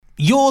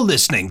You're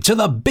listening to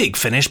the Big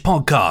Finish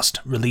podcast,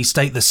 release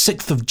date the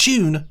 6th of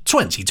June,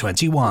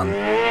 2021.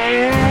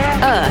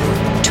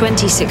 Earth,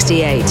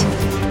 2068.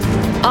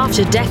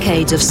 After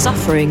decades of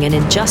suffering and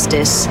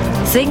injustice,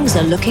 things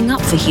are looking up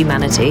for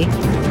humanity.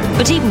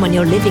 But even when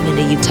you're living in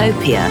a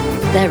utopia,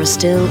 there are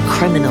still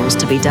criminals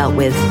to be dealt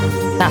with.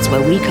 That's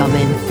where we come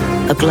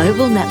in, a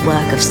global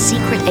network of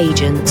secret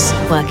agents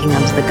working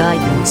under the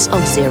guidance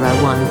of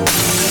 01.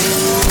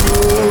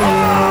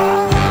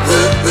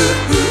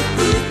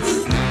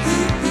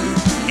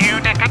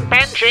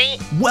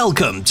 Benji.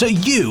 Welcome to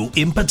You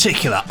in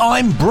Particular.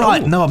 I'm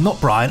Brian. No, I'm not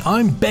Brian.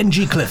 I'm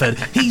Benji Clifford.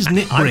 He's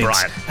Nick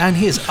Briggs.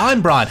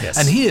 I'm Brian. Yes.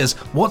 And here's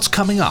what's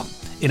coming up.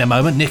 In a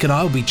moment, Nick and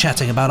I will be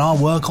chatting about our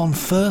work on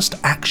First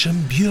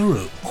Action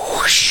Bureau.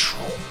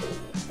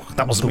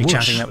 That wasn't me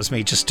chatting, that was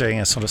me just doing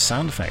a sort of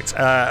sound effect.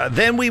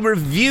 Then we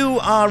review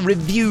our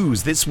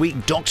reviews. This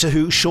week, Doctor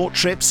Who, Short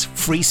Trips,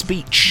 Free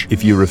Speech.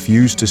 If you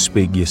refuse to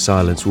speak, your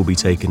silence will be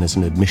taken as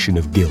an admission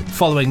of guilt.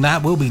 Following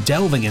that, we'll be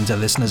delving into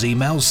listeners'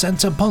 emails sent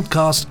to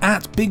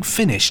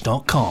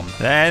podcast@bigfinish.com.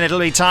 Then it'll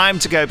be time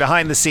to go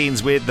behind the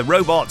scenes with The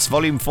Robots,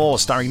 Volume 4,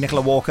 starring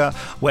Nicola Walker,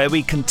 where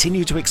we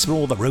continue to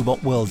explore the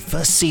robot world,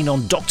 first seen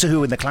on Doctor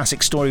Who in the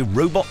classic story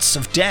Robots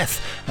of Death.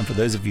 And for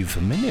those of you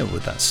familiar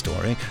with that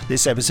story,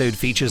 this episode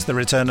features the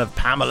return of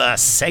Pamela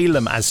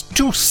Salem as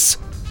Tease.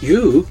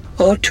 You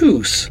are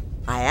Tease.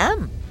 I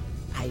am.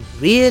 I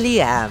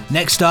really am.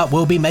 Next up,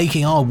 we'll be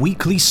making our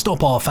weekly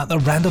stop-off at the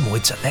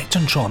Randomoid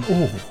Selectron.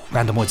 Oh,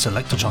 Randomoid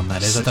Selectron,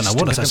 that is. I don't know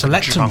what is a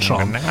Selectron.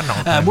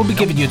 We'll be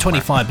giving you a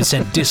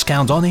 25%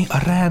 discount on a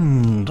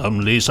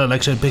randomly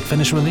selected Big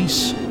Finish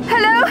release.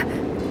 Hello?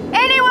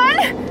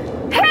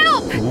 Anyone?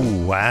 Help!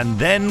 Ooh, and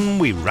then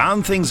we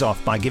round things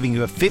off by giving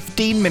you a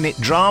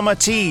 15-minute drama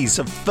tease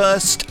of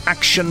First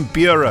Action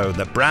Bureau,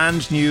 the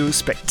brand new,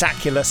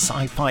 spectacular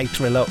sci-fi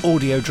thriller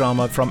audio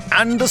drama from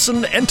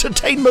Anderson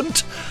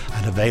Entertainment,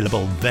 and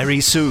available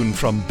very soon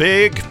from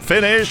Big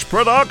Finish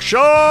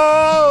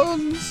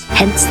Productions.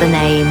 Hence the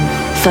name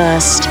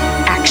First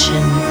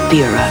Action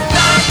Bureau.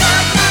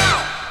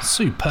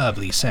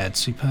 Superbly said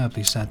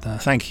there.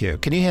 Thank you.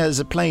 Can you hear there's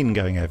a plane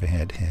going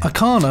overhead here? I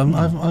can't.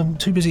 I'm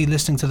too busy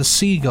listening to the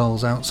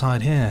seagulls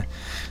outside here.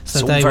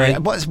 So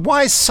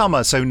why is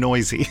summer so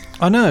noisy?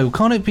 I know.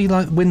 Can't it be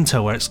like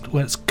winter where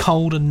it's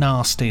cold and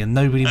nasty and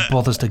nobody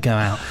bothers to go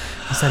out?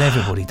 Instead,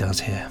 everybody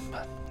does here.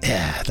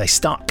 Yeah, they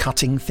start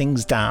cutting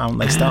things down.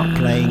 They start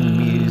playing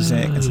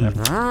music.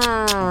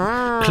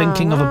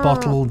 Clinking of a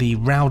bottle. The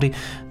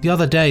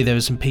other day there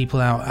were some people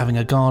out having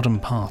a garden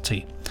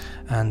party.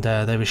 And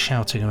they were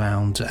shouting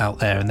around out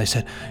there, and they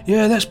said,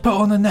 "Yeah, let's put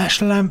on the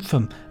national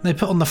anthem." And they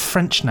put on the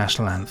French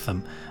national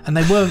anthem, and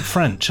they weren't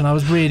French, and I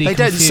was really confused.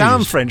 They don't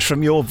sound French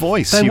from your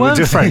voice. They weren't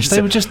French.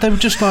 They were just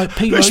like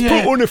people. Let's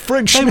put on a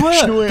French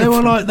national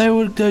anthem. They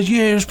were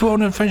yeah, let's put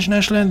on a French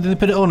national anthem. They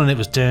put it on, and it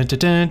was dun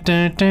dun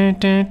dun dun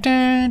dun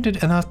dun dun,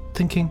 and I was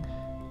thinking,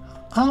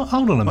 hold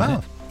on a minute.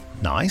 Wow.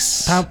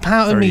 Nice.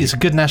 Part of me is a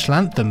good national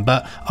anthem,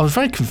 but I was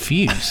very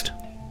confused.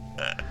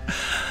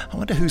 I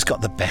wonder who's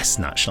got the best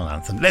national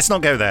anthem. Let's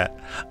not go there.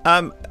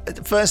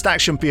 First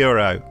Action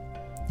Bureau.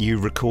 You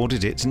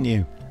recorded it, didn't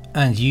you?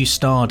 And you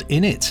starred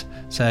in it.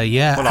 So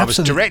yeah, well, absolutely. I was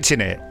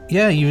directing it.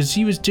 Yeah, you was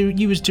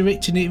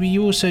directing it, but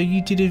you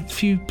did a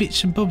few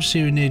bits and bobs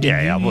here and there.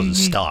 Yeah, I wasn't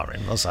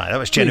starring, was I? That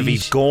was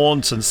Genevieve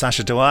Gaunt and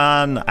Sacha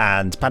Dhawan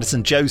and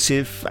Patterson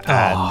Joseph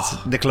and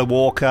Nicola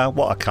Walker.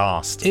 What a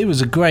cast! It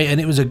was a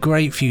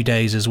great few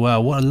days as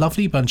well. What a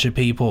lovely bunch of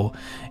people.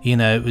 You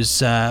know, it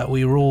was.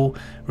 We were all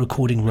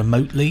recording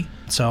remotely,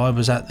 so I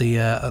was at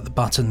the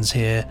buttons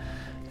here,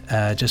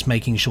 just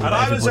making sure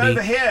that everybody. I was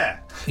over here.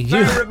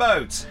 Very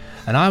remote.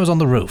 And I was on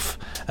the roof.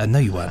 No,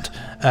 you weren't.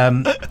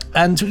 And,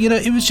 you know,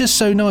 it was just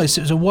so nice.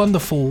 It was a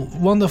wonderful,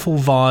 wonderful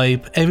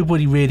vibe.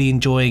 Everybody really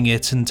enjoying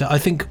it. And I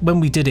think when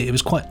we did it, it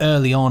was quite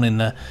early on in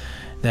the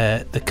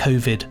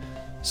COVID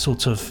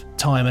sort of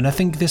time. And I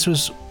think this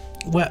was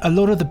where a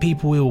lot of the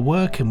people we were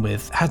working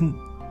with hadn't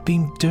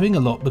been doing a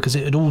lot because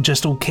it had all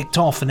kicked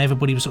off and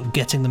everybody was sort of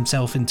getting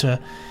themselves into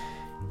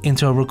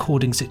a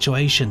recording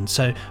situation.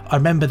 So I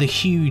remember the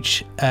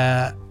huge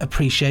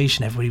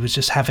appreciation everybody was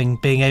just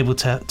being able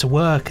to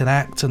work and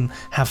act and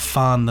have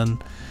fun.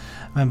 And I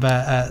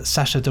remember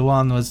Sacha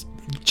Dhawan was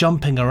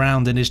jumping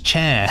around in his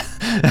chair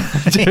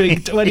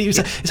when he was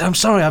I'm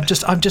sorry, I'm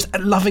just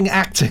loving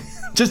acting,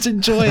 just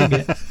enjoying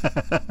it.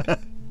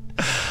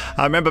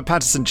 I remember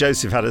Patterson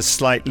Joseph had a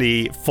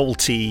slightly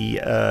faulty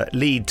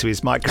lead to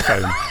his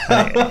microphone.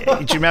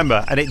 Do you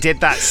remember? And it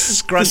did that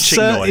scrunching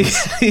noise.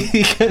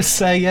 You could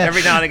say, yeah.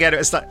 Every now and again, it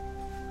was like...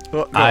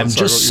 I'm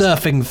just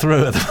surfing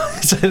through it.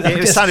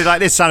 It sounded like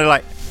this. Sounded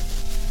like...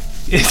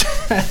 He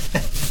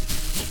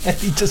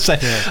just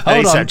said,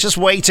 hold on. Just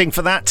waiting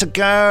for that to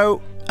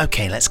go.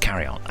 Okay, let's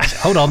carry on.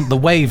 Hold on, the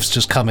wave's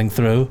just coming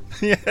through.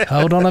 Yeah.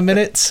 Hold on a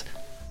minute.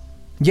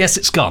 Yes,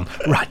 it's gone.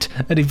 Right.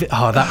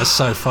 That was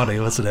so funny,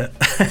 wasn't it?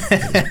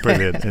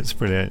 It's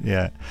brilliant,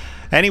 yeah.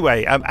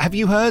 Anyway, have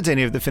you heard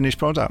any of the finished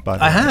product, by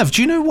the way? I have.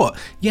 Do you know what?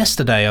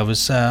 Yesterday I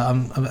was,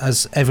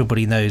 as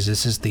everybody knows,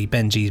 this is the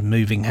Benji's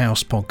Moving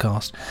House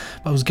podcast.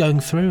 I was going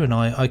through and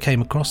I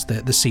came across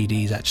the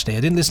CDs, actually.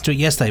 I didn't listen to it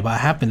yesterday, but I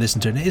have been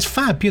listening to it. It's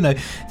fab, you know.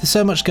 There's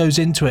so much goes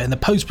into it, and the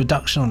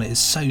post-production on it is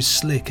so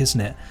slick,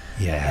 isn't it?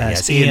 Yeah,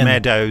 it's Ian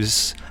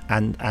Meadows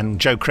and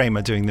Joe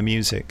Kramer doing the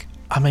music.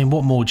 I mean,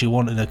 what more do you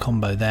want in a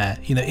combo there?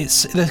 You know,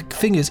 the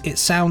thing is, it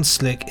sounds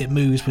slick, it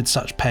moves with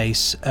such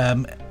pace,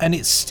 and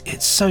it's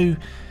so,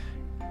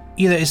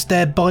 you know, it's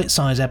their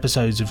bite-sized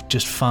episodes of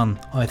just fun.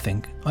 I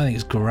think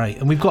it's great,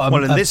 and we've got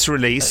in this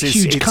release,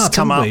 it's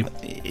come up.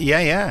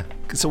 Yeah,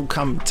 it's all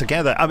come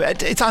together. I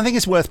think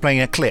it's worth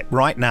playing a clip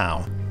right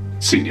now.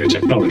 Senior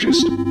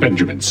technologist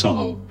Benjamin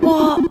Saul.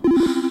 What?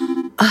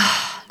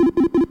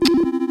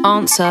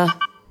 Answer.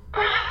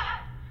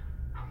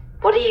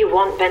 What do you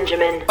want,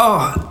 Benjamin?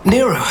 Oh,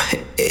 Nero,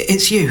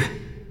 it's you.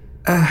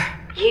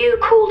 You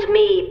called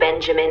me,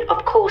 Benjamin.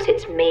 Of course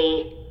it's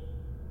me.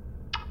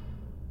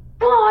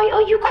 Why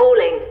are you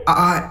calling?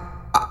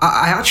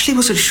 I actually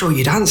wasn't sure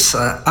you'd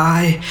answer.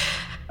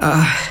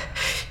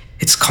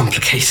 It's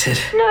complicated.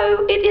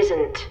 No, it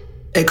isn't.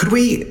 Could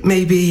we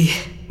maybe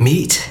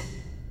meet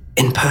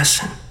in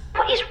person?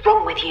 What is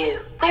wrong with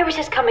you? Where is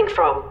this coming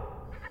from?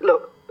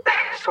 Look,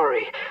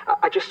 sorry.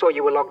 I just saw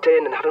you were logged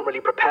in and hadn't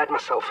really prepared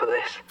myself for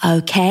this.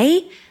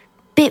 Okay.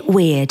 Bit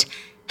weird.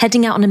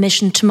 Heading out on a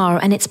mission tomorrow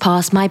and it's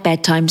past my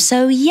bedtime,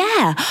 so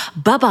yeah.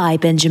 Bye-bye,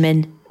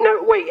 Benjamin.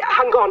 No, wait,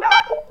 hang on.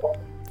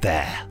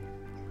 There.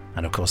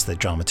 And of course the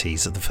drama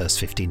tease of the first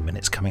 15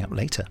 minutes coming up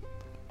later.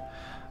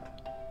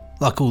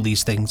 Like all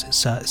these things,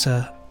 it's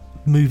a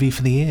movie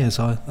for the ears.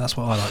 That's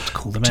what I like to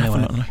call them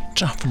anyway.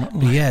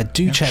 Definitely. But yeah,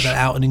 do check that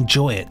out and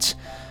enjoy it.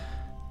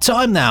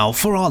 Time now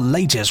for our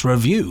latest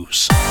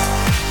reviews.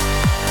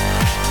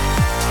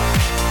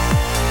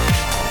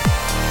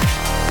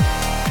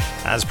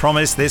 As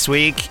promised this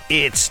week,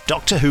 it's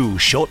Doctor Who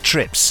Short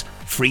Trips,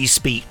 Free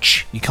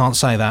Speech. You can't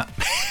say that.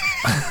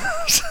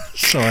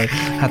 Sorry,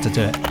 had to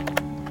do it.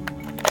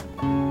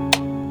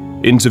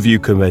 Interview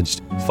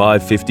commenced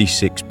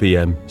 5:56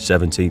 p.m,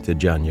 17th of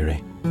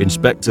January.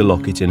 Inspector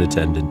Lockett in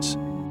attendance.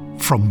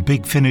 From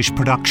Big Finish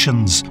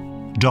Productions,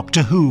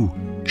 Doctor Who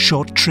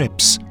Short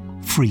Trips,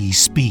 Free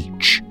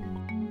Speech.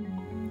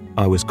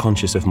 I was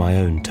conscious of my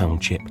own tongue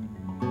chip,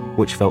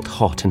 which felt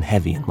hot and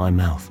heavy in my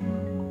mouth.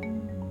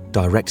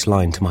 Direct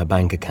line to my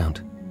bank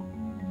account.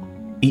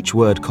 Each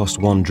word cost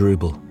 1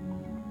 druble.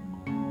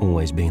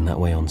 Always been that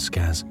way on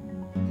Skaz.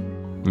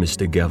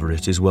 Mr.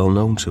 Gaverett is well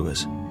known to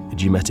us.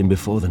 Had you met him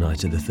before the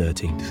night of the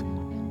 13th?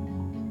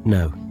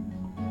 No.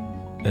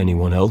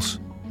 Anyone else?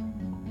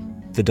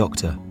 The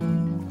doctor.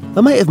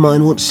 A mate of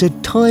mine once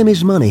said time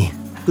is money.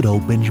 Good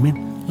old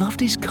Benjamin.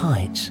 Loved his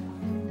kites.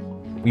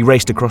 We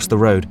raced across the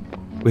road,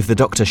 with the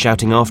doctor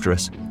shouting after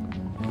us.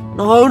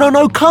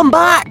 No, come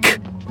back!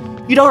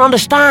 You don't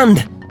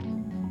understand!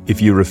 If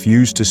you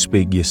refuse to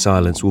speak, your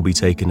silence will be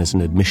taken as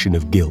an admission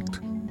of guilt.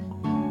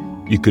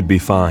 You could be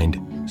fined,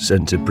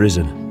 sent to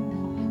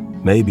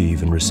prison, maybe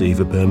even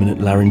receive a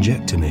permanent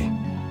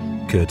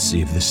laryngectomy,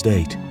 courtesy of the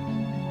state.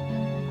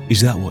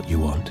 Is that what you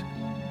want?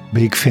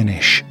 Big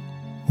Finish.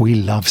 We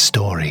love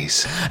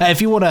stories. If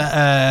you want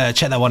to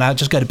check that one out,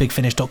 just go to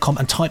bigfinish.com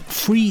and type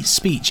free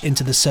speech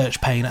into the search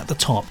pane at the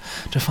top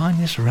to find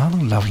this rather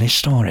lovely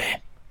story.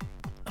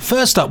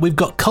 First up, we've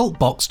got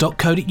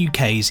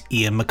cultbox.co.uk's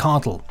Ian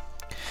McArdle.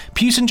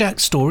 Puce and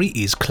Jack's story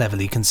is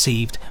cleverly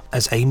conceived,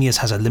 as Amias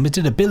has a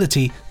limited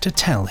ability to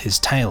tell his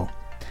tale.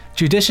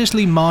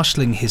 Judiciously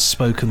marshalling his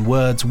spoken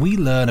words, we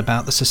learn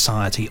about the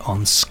society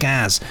on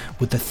Skaz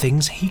with the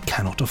things he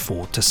cannot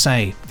afford to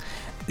say.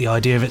 The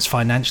idea of its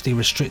financially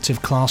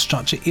restrictive class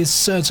structure is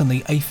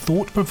certainly a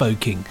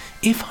thought-provoking,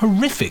 if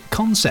horrific,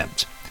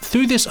 concept.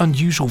 Through this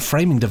unusual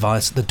framing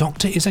device, the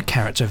Doctor is a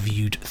character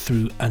viewed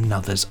through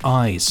another's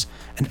eyes.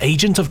 An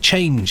agent of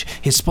change,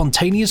 his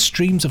spontaneous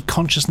streams of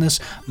consciousness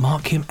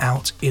mark him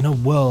out in a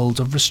world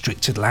of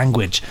restricted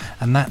language.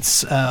 And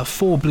that's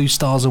 4 blue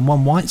stars and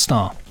 1 white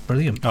star.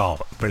 Brilliant. Oh,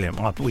 brilliant.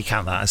 Well, we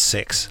count that as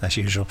 6, as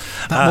usual.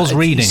 That was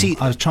reading.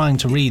 I was trying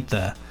to read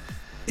there.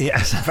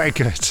 Yes, very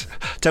good.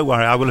 Don't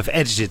worry, I will have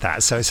edited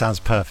that so it sounds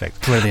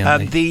perfect.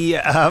 Brilliantly.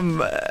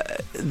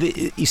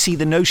 You see,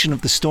 the notion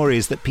of the story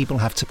is that people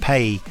have to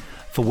pay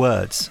for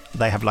words.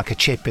 They have like a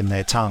chip in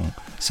their tongue.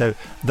 So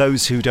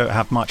those who don't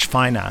have much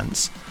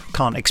finance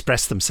can't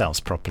express themselves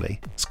properly.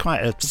 It's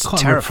quite a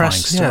terrifying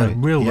story.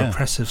 Yeah,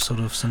 repressive sort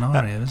of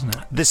scenario, isn't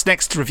it? This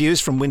next review is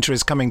from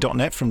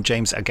winteriscoming.net from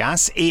James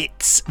Agas.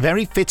 It's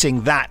very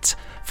fitting that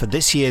for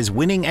this year's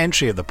winning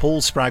entry of the Paul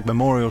Spragg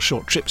Memorial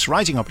Short Trips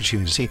Writing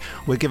Opportunity,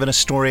 we're given a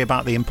story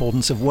about the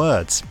importance of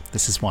words.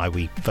 This is why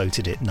we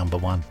voted it number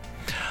 1.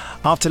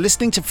 After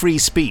listening to Free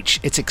Speech,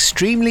 it's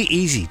extremely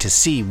easy to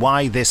see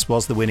why this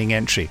was the winning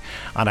entry,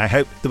 and I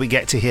hope that we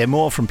get to hear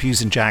more from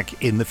Puce and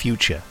Jack in the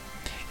future.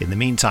 In the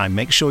meantime,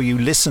 make sure you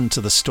listen to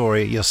the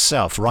story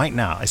yourself right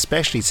now,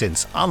 especially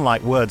since,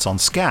 unlike words on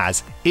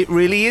Skaz, it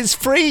really is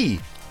free.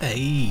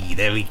 Hey,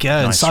 there we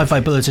go. Nice And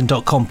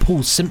SciFiBulletin.com,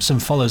 Paul Simpson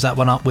follows that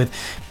one up with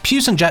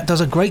Puce and Jack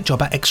does a great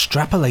job at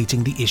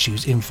extrapolating the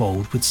issues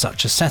involved with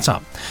such a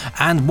setup.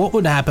 And what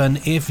would happen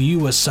if you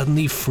were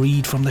suddenly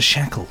freed from the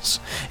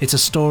shackles? It's a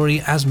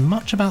story as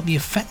much about the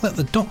effect that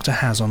the Doctor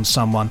has on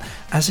someone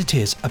as it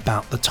is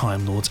about the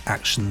Time Lord's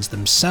actions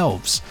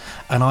themselves.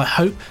 And I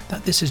hope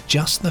that this is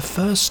just the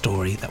first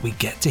story that we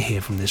get to hear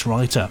from this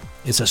writer.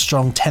 It's a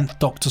strong 10th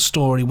Doctor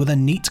story with a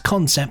neat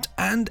concept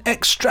and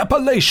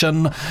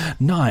extrapolation.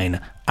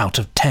 9 out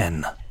of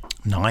 10.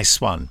 Nice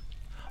one.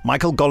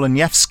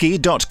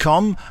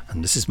 MichaelGoleniewski.com,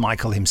 and this is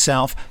Michael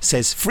himself,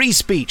 says Free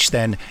Speech,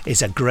 then,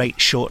 is a great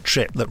short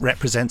trip that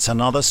represents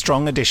another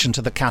strong addition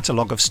to the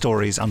catalogue of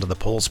stories under the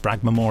Paul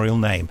Spragg Memorial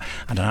name,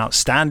 and an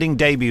outstanding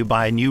debut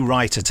by a new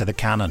writer to the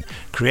canon.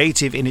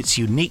 Creative in its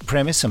unique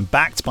premise and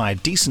backed by a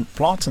decent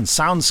plot and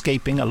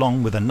soundscaping,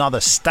 along with another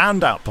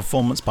standout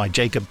performance by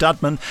Jacob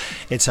Dudman,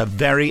 it's a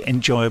very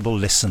enjoyable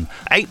listen.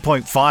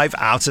 8.5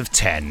 out of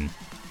 10.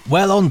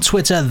 Well, on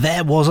Twitter,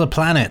 there was a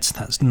planet.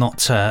 That's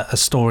not a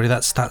story,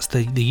 that's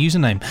the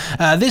username.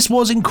 This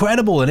was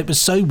incredible and it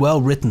was so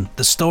well written.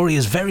 The story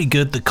is very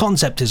good, the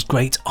concept is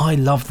great, I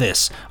love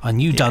this. I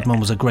knew Dudman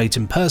was a great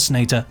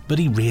impersonator, but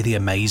he really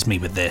amazed me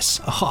with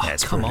this. Oh,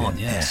 That's come brilliant.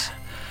 on, yes. Yeah.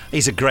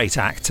 He's a great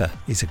actor.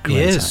 He's a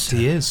great actor.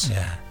 He is.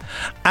 Yeah.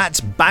 At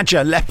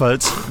Badger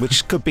Leopard,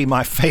 which could be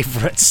my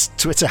favourite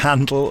Twitter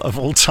handle of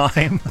all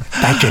time.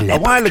 Badger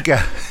Leopard. A while ago.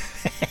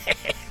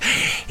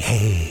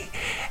 Hey,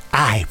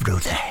 I,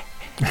 brother,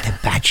 the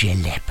Badger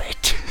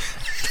Leopard.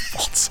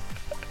 What?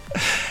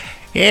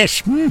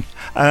 Yes.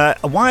 A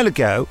while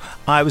ago,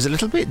 I was a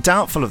little bit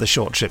doubtful of the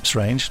short trips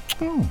range.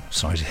 Oh,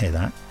 sorry to hear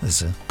that.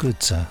 There's a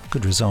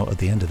good result at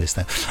the end of this,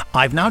 though.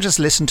 I've now just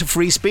listened to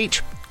Free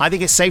Speech. I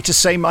think it's safe to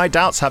say my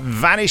doubts have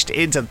vanished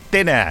into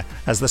thin air,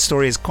 as the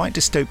story is quite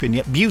dystopian,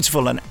 yet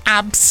beautiful and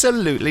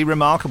absolutely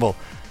remarkable.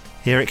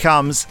 Here it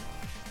comes.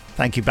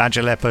 Thank you,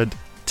 Badger Leopard.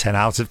 10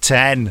 out of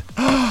 10.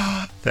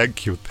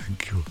 Thank you.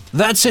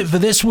 That's it for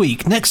this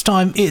week. Next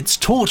time, it's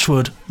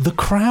Torchwood, The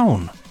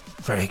Crown.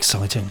 Very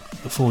exciting.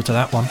 Look forward to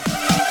that one.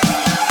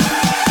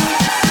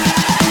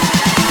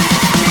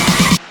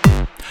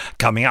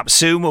 Coming up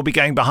soon, we'll be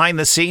going behind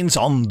the scenes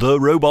on The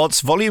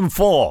Robots Volume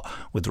 4,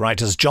 with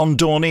writers John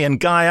Dorney and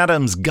Guy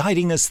Adams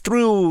guiding us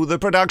through the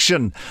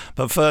production.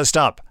 But first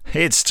up,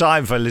 it's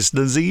time for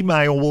listeners'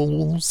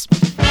 emails.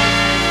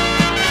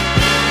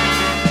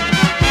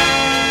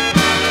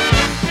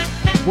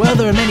 Well,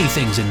 there are many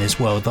things in this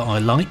world that I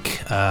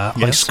like.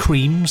 Ice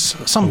creams,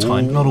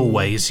 sometimes, not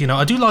always. You know,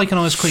 I do like an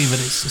ice cream, but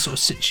it's a sort of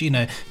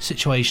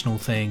situational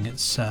thing.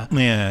 It's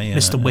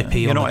Mr.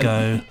 Whippy on the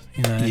go.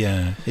 You know.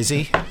 Yeah, is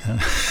he?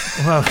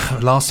 Well,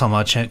 last time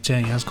I checked, he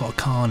has got a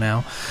car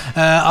now.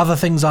 Other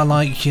things I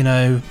like,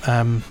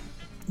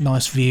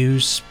 nice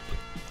views,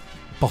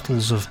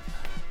 bottles of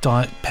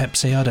Diet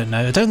Pepsi. I don't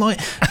know. I don't like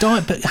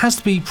Diet, but it has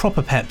to be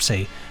proper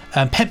Pepsi.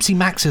 Pepsi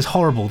Max is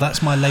horrible.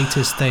 That's my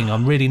latest thing.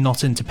 I'm really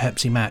not into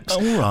Pepsi Max.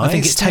 All right, I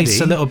think it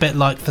tastes a little bit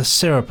like the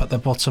syrup at the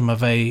bottom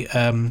of a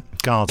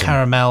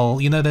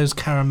caramel. You know those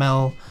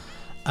caramel,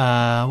 what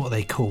are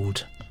they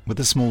called? With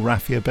the small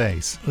raffia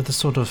base. With the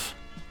sort of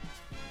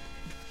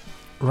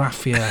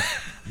raffia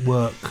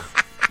work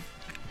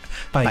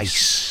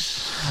base.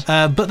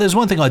 But there's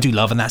one thing I do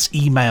love, and that's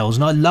emails,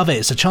 and I love it.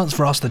 It's a chance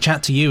for us to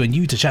chat to you and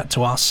you to chat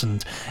to us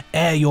and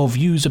air your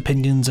views,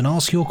 opinions, and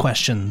ask your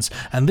questions.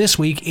 And this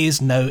week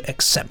is no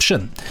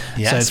exception.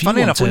 Yeah, so it's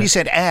funny enough, when you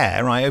said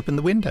air, I opened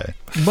the window.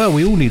 Well,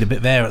 we all need a bit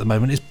of air at the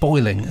moment. It's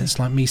boiling. It's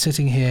like me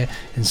sitting here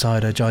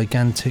inside a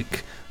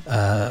gigantic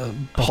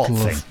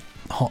bottle of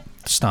hot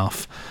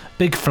stuff.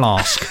 Big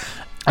flask.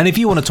 And if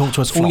you want to talk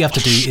to us, all you have to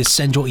do is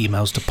send your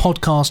emails to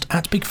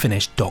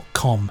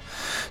podcast@bigfinish.com.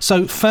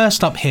 So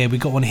first up here, we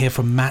got one here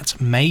from Matt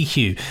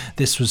Mayhew.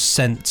 This was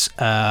sent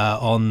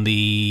on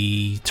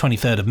the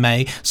 23rd of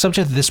May.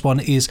 Subject of this one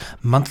is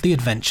Monthly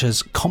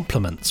Adventures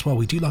Compliments. Well,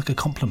 we do like a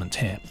compliment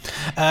here.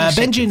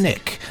 Benji and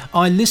Nick,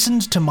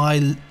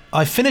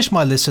 I finished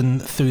my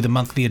listen through the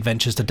monthly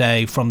adventures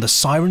today, from the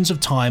Sirens of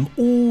Time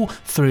all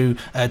through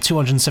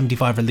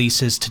 275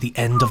 releases to the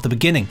end of the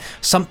beginning.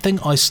 Something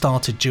I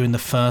started during the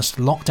first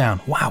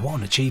lockdown. Wow, what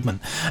an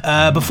achievement.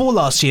 Before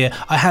last year,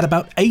 I had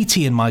about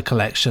 80 in my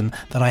collection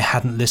that I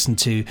hadn't listened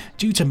to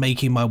due to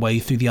making my way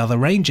through the other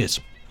ranges.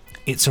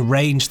 It's a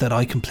range that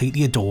I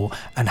completely adore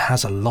and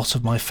has a lot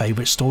of my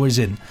favourite stories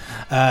in.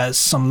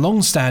 Some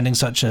long-standing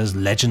such as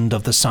Legend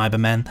of the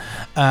Cybermen,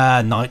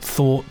 Night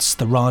Thoughts,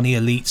 the Rani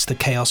Elites, the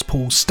Chaos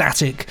Pool,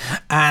 Static,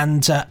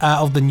 and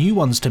of the new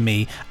ones to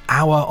me,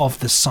 Hour of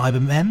the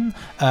Cybermen,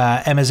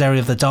 Emissary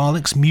of the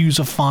Daleks, Muse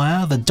of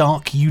Fire, The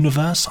Dark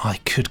Universe. I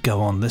could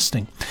go on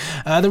listening.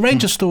 The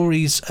range of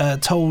stories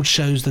told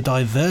shows the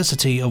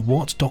diversity of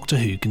what Doctor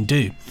Who can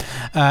do.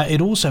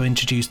 It also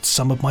introduced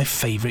some of my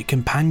favourite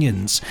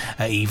companions,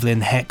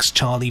 Evelyn, Hex,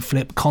 Charlie,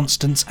 Flip,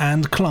 Constance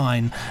and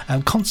Klein.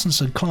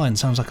 Constance and Klein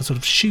sounds like a sort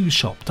of shoe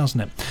shop,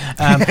 doesn't it?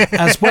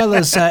 As well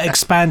as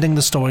expanding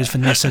the stories for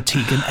Nissa,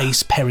 Tegan,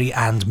 Ace, Perry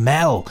and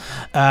Mel.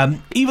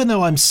 Even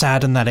though I'm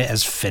saddened that it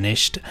has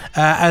finished,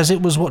 as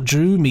it was what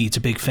drew me to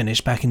Big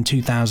Finish back in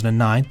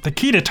 2009, the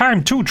Key to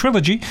Time 2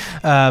 trilogy,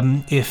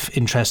 if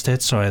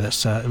interested. Sorry,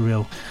 that's a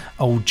real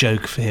old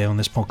joke for here on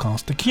this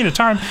podcast. The Key to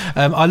Time.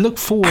 I look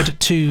forward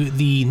to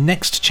the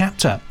next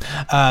chapter.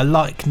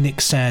 Like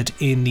Nick said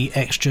in the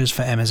extras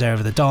for Emma's Era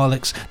of the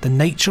Daleks, the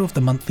nature of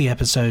the monthly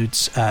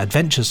episodes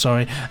adventures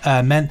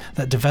meant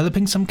that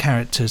developing some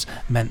characters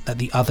meant that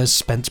the others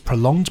spent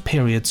prolonged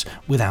periods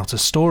without a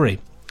story.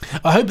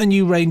 I hope the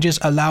new ranges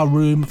allow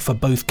room for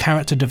both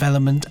character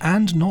development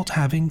and not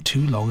having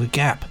too long a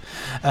gap.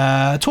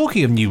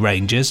 Talking of new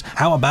ranges,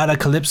 how about a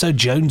Calypso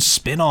Jones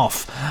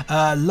spin-off?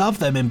 Love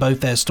them in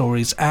both their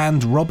stories,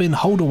 and Robin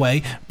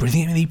Holdaway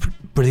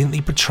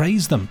brilliantly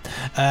portrays them.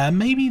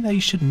 Maybe they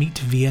should meet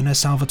Vienna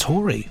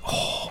Salvatore.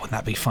 Oh, wouldn't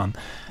that be fun?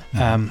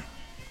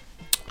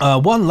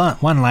 One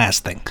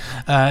last thing.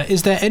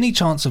 Is there any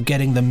chance of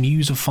getting the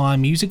Muse of Fire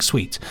music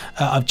suite?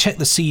 I've checked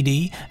the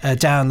CD,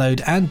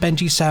 download and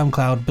Benji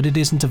SoundCloud, but it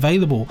isn't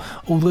available,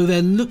 although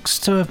there looks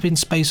to have been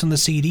space on the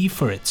CD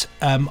for it.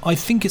 I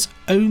think it's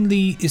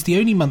the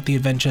only monthly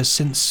adventure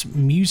since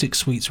music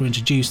suites were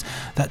introduced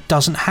that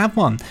doesn't have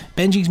one.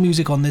 Benji's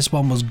music on this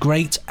one was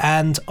great,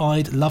 and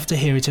I'd love to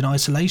hear it in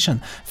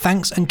isolation.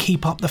 Thanks and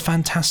keep up the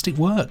fantastic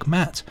work,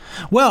 Matt.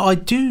 Well, I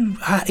do.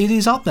 It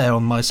is up there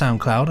on my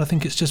SoundCloud. I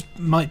think it's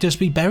might just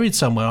be buried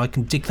somewhere. I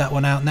can dig that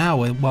one out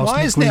now.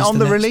 Why isn't it on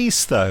the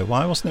release though?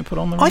 Why wasn't it put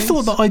on the release? I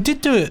thought that I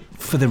did do it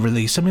for the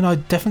release. I mean, I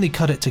definitely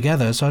cut it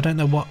together, so I don't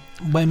know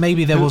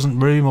maybe there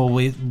wasn't room,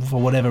 or for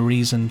whatever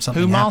reason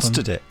something happened. Who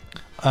mastered it?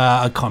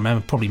 I can't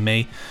remember. Probably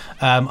me.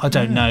 I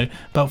don't know,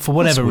 but for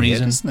whatever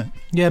reason, isn't it?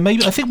 Yeah,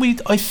 maybe. I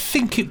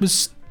think it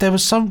was. There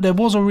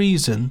was a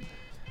reason,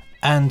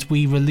 and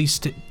we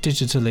released it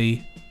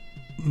digitally.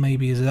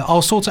 Maybe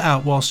I'll sort it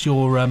out whilst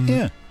you're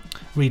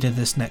reading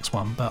this next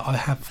one, but I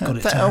have got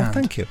it to hand. Oh,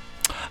 thank you.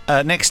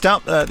 Next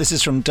up, this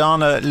is from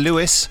Dana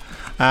Lewis,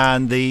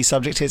 and the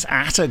subject is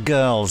Atta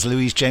Girls,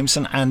 Louise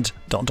Jameson and ...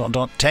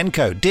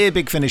 Tenko. Dear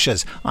Big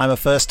Finishers, I'm a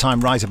first-time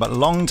writer but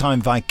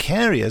long-time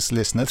vicarious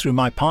listener through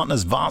my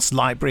partner's vast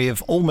library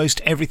of almost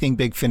everything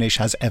Big Finish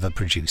has ever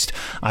produced.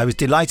 I was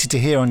delighted to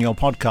hear on your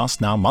podcast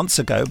now months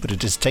ago, but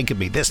it has taken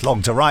me this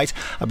long to write,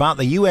 about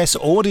the US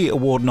Audie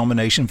Award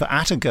nomination for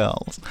Atta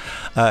Girls,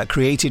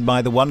 created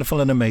by the wonderful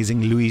and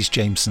amazing Louise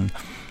Jameson.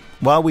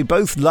 While we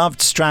both loved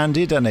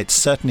Stranded, and it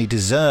certainly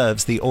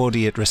deserves the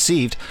Audie it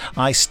received,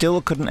 I still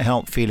couldn't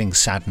help feeling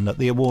saddened that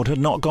the award had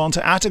not gone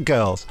to Atta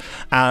Girls,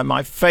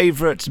 my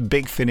favourite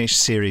Big Finish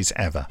series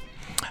ever.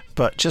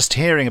 But just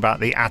hearing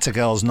about the Atta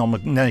Girls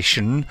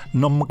nomination,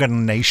 what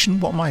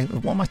am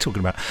I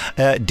talking about?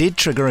 Did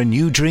trigger a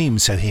new dream,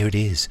 so here it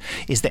is.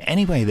 Is there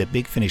any way that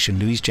Big Finish and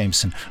Louise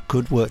Jameson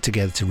could work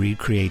together to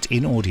recreate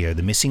in audio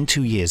the missing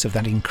 2 years of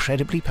that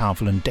incredibly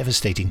powerful and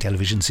devastating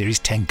television series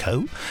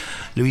Tenko?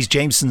 Louise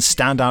Jameson's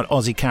standout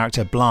Aussie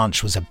character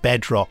Blanche was a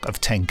bedrock of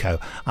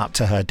Tenko, up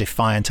to her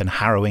defiant and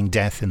harrowing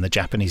death in the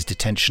Japanese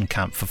detention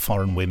camp for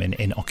foreign women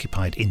in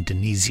occupied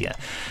Indonesia.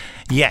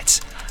 Yet,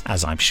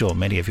 as I'm sure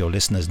many of your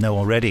listeners know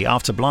already,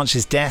 after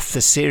Blanche's death,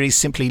 the series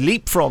simply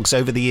leapfrogs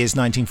over the years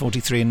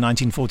 1943 and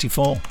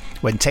 1944.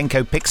 When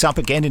Tenko picks up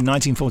again in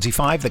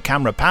 1945, the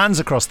camera pans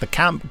across the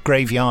camp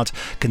graveyard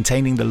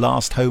containing the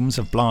last homes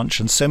of Blanche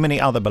and so many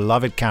other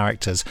beloved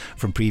characters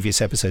from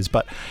previous episodes.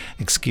 But,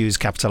 excuse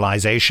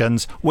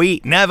capitalizations,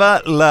 we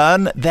never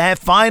learn their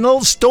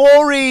final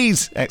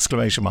stories! !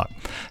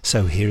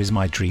 So here is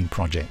my dream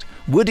project.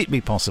 Would it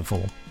be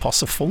possible?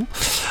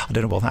 I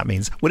don't know what that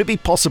means. Would it be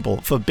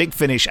possible for Big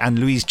Finish and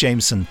Louise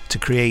Jameson to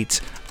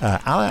create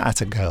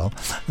Atta Girl,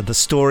 the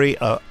story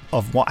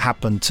of what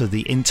happened to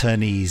the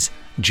internees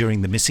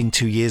during the missing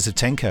 2 years of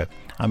Tenko?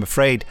 I'm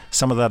afraid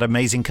some of that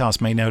amazing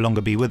cast may no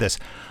longer be with us,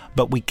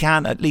 but we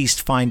can at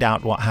least find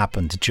out what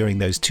happened during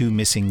those 2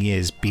 missing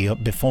years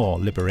before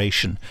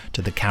liberation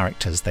to the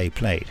characters they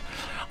played.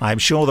 I'm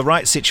sure the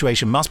right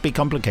situation must be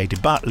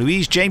complicated, but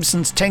Louise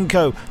Jameson's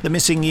Tenko, The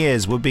Missing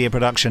Years, would be a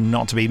production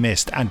not to be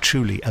missed, and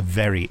truly a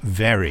very,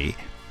 very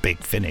Big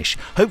Finish.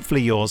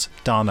 Hopefully yours,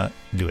 Dana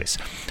Lewis.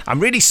 I'm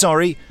really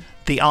sorry.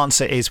 The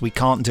answer is we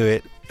can't do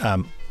it.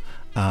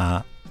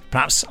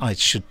 Perhaps I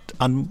should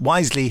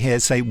unwisely here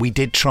say we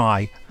did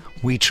try.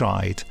 We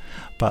tried,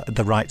 but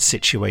the right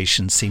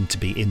situation seemed to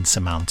be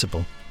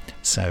insurmountable.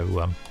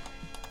 So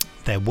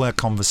there were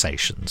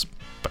conversations,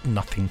 but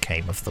nothing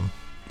came of them.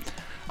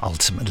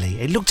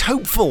 Ultimately, it looked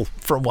hopeful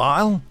for a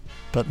while,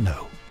 but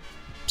no.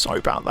 Sorry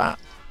about that.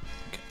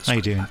 How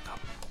you doing?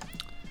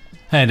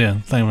 How you doing?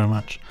 Thank you very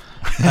much.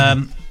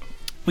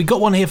 We got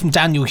one here from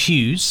Daniel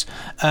Hughes.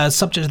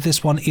 Subject of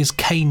this one is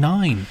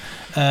K9.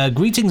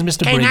 Greetings,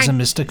 Mr. Briggs and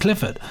Mr.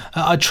 Clifford.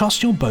 I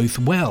trust you're both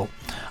well.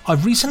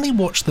 I've recently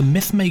watched the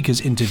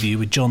Mythmakers interview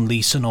with John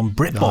Leeson on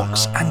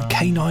BritBox, and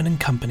K9 and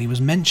Company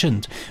was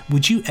mentioned.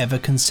 Would you ever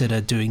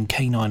consider doing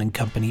K9 and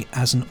Company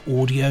as an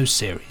audio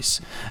series,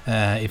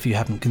 if you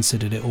haven't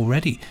considered it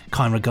already?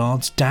 Kind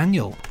regards,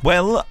 Daniel.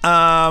 Well,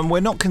 we're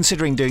not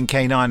considering doing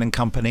K9 and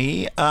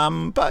Company,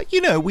 but,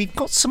 we've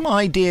got some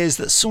ideas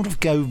that sort of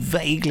go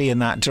vaguely in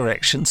that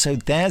direction, so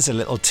there's a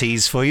little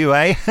tease for you,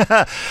 eh?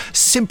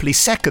 Simply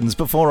seconds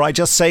before I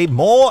just say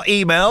more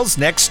emails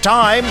next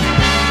time.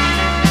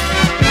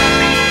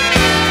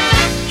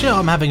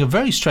 I'm having a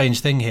very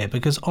strange thing here,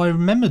 because I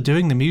remember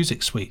doing the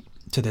music suite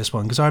to this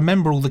one, because I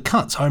remember all the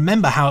cuts. I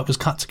remember how it was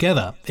cut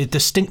together, it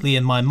distinctly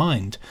in my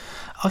mind.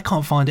 I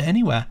can't find it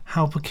anywhere.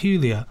 How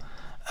peculiar.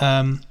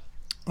 I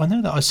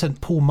know that I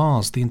sent Paul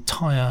Mars the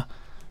entire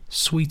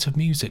suite of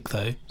music,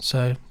 though,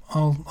 so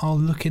I'll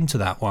look into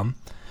that one.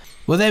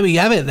 Well, there we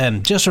have it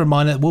then. Just a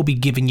reminder that we'll be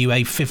giving you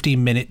a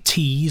 15-minute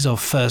tease of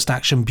First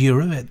Action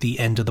Bureau at the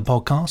end of the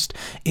podcast.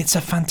 It's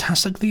a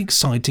fantastically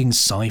exciting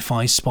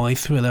sci-fi spy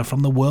thriller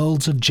from the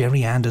worlds of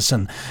Jerry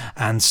Anderson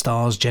and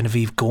stars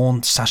Genevieve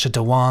Gaunt, Sacha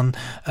Dhawan,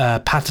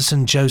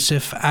 Patterson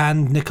Joseph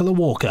and Nicola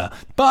Walker.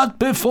 But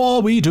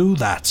before we do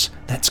that,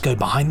 let's go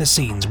behind the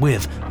scenes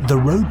with The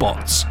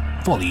Robots,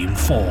 Volume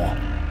 4.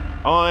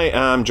 I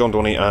am John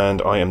Dorney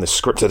and I am the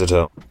script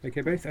editor.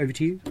 Okay, both, over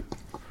to you.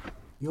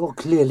 You're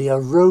clearly a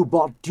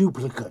robot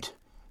duplicate.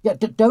 Yeah,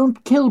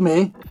 don't kill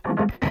me.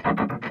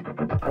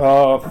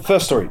 Our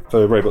first story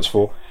for Robots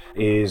 4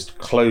 is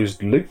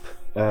Closed Loop,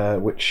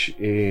 which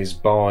is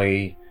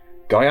by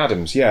Guy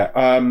Adams.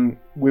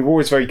 We're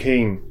always very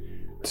keen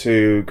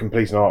to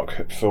complete an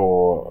arc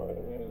for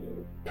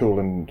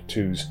Poole and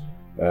Tease,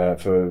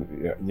 for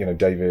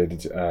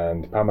David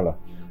and Pamela.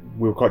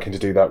 We were quite keen to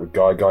do that with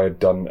Guy. Guy had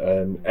done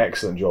an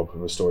excellent job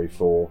of a story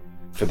for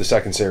the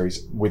second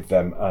series with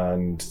them,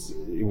 and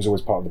it was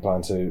always part of the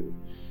plan to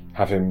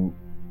have him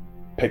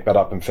pick that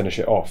up and finish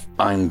it off.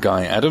 I'm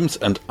Guy Adams,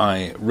 and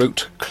I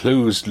wrote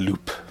Closed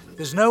Loop.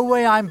 There's no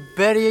way I'm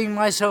burying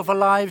myself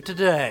alive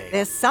today.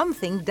 There's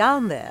something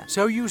down there.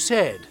 So you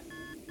said.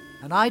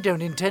 And I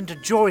don't intend to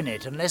join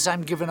it unless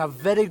I'm given a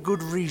very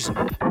good reason.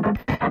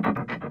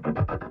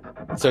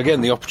 So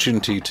again, the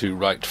opportunity to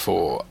write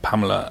for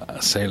Pamela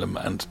Salem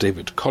and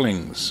David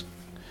Collings.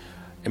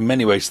 In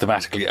many ways,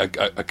 thematically,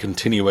 a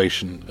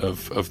continuation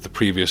of the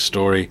previous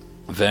story.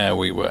 There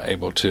we were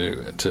able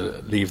to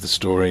leave the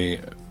story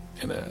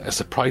in a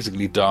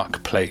surprisingly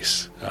dark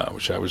place,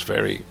 which I was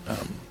very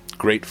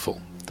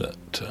grateful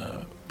that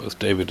both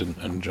David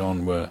and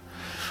John were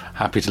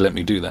happy to let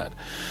me do that.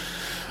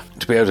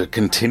 To be able to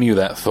continue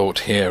that thought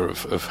here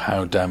of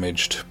how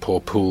damaged poor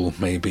Poole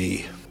may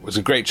be was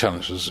a great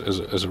challenge as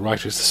a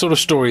writer. It's the sort of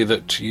story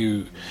that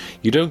you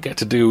don't get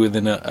to do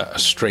within a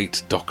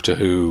straight Doctor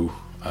Who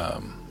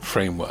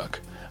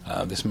framework.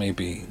 This may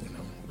be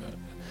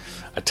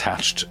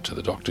attached to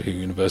the Doctor Who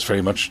universe,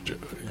 very much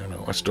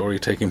a story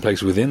taking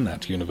place within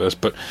that universe,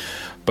 but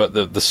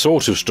the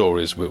sort of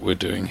stories we're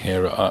doing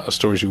here are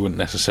stories you wouldn't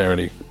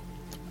necessarily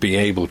be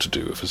able to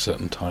do if a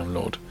certain Time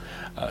Lord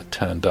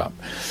turned up.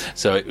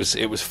 So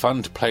it was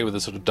fun to play with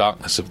the sort of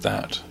darkness of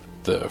that,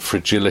 the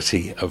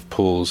fragility of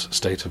Paul's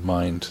state of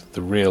mind,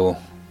 the real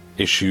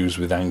issues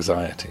with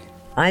anxiety.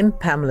 I'm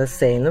Pamela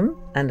Salem,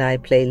 and I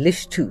play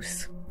Lish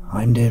Toos.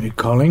 I'm David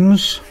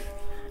Collings,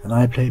 and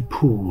I play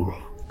Poole.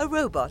 A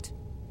robot,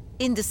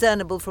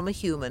 indiscernible from a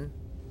human.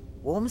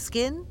 Warm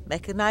skin,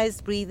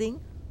 mechanized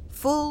breathing,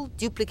 full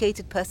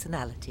duplicated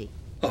personality.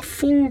 A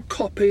full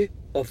copy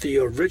of the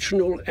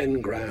original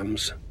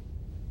engrams.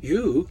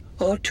 You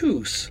are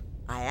Tease.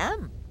 I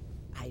am.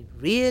 I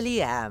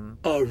really am.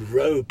 A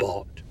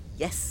robot.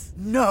 Yes.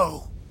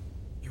 No,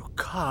 you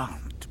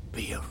can't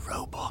be a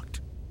robot.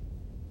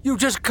 You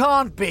just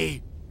can't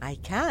be. I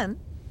can.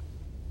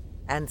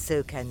 And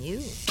so can you.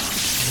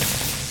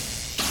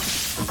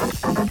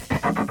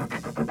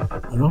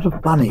 A lot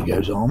of bunny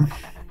goes on,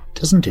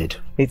 doesn't it?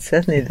 It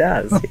certainly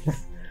does.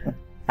 Yes.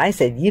 I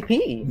said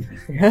yippee.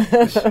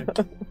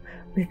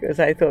 Because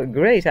I thought,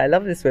 great, I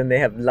love this when they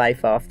have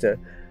life after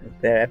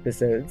their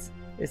episodes.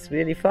 It's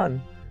really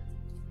fun.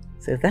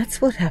 So that's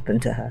what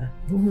happened to her.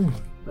 Ooh,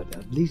 but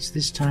at least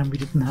this time we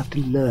didn't have to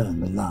learn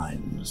the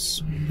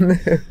lines.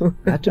 We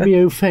had to be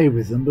au fait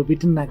with them, but we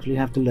didn't actually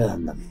have to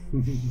learn them.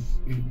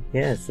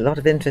 Yes, a lot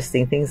of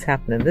interesting things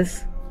happen in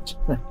this.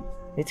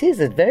 It is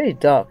a very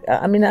dark...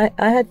 I mean, I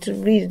had to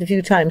read it a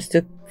few times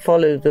to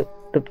follow the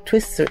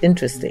twists are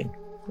interesting.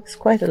 There's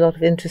quite a lot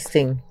of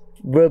interesting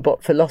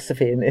robot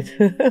philosophy in it,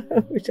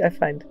 which I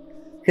find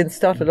can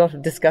start a lot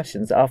of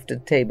discussions,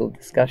 after-table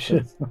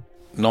discussions.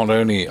 Not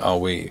only are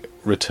we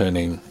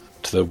returning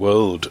to the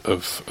world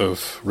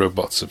of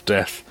robots of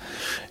death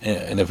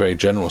in a very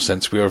general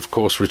sense, we are, of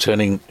course,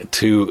 returning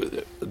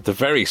to the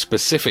very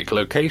specific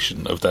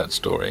location of that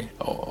story,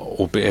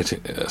 albeit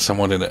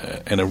somewhat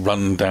in a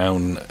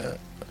run-down,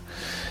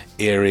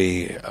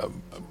 eerie,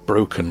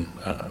 broken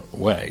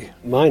way.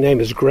 My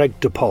name is Greg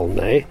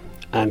DePaulnay,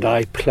 and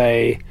I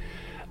play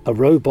a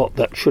robot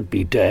that should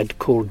be dead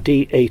called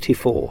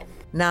D-84.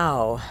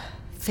 Now,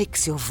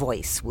 fix your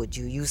voice, would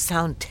you? You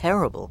sound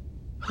terrible.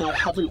 I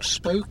haven't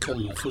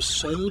spoken for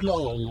so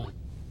long.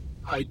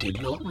 I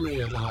did not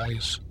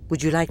realise.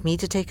 Would you like me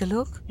to take a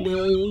look?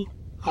 No,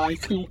 I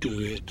can do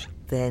it.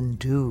 Then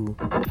do.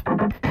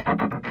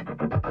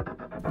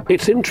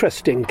 It's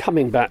interesting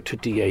coming back to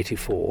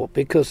D84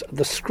 because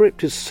the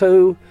script is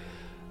so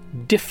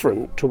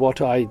different to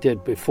what I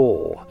did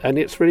before, and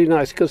it's really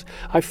nice because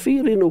I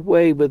feel in a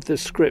way with the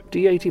script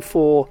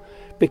D84,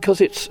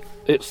 because it's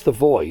the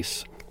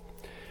voice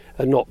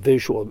and not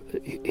visual,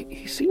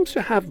 he seems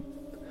to have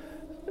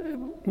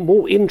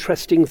more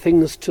interesting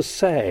things to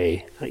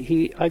say.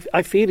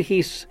 I feel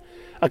he's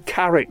a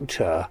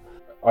character.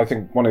 I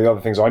think one of the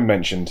other things I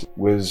mentioned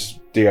was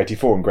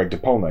D84 and Greg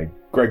DePaulnay.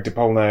 Greg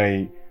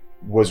DePaulnay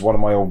was one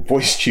of my old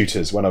voice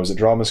tutors when I was at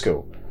drama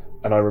school,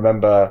 and I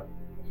remember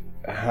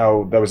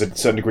how there was a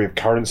certain degree of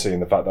currency in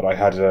the fact that I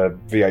had a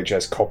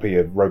VHS copy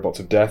of Robots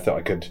of Death that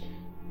I could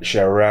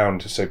share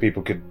around so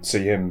people could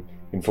see him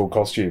in full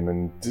costume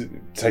and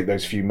take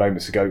those few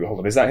moments to go, hold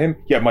on, is that him?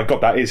 Yeah, my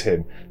God, that is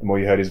him. The more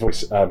you heard his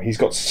voice. He's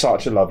got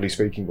such a lovely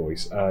speaking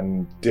voice,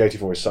 and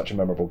D84 is such a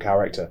memorable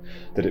character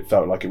that it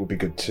felt like it would be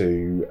good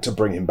to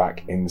bring him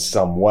back in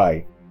some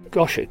way.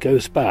 Gosh, it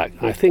goes back.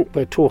 I think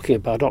we're talking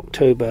about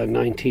October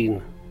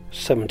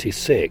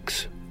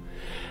 1976.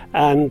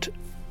 And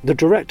the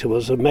director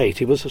was a mate.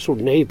 He was a sort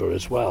of neighbour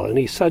as well. And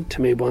he said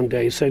to me one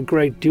day, he said,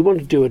 Greg, do you want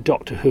to do a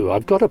Doctor Who?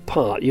 I've got a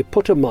part. You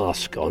put a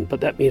mask on, but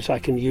that means I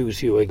can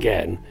use you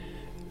again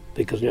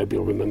because nobody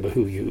will remember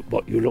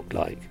what you look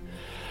like.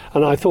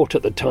 And I thought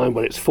at the time,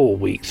 well, it's 4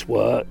 weeks'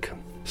 work.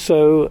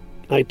 So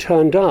I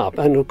turned up.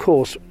 And, of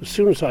course, as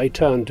soon as I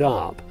turned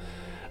up,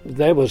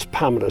 there was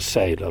Pamela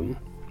Salem,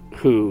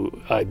 who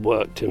I'd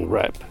worked in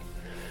Rep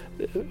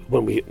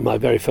my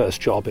very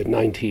first job in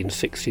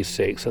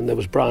 1966, and there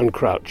was Brian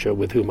Croucher,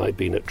 with whom I'd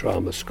been at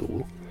drama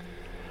school.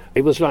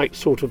 It was like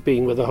sort of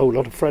being with a whole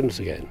lot of friends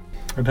again.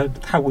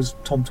 And how was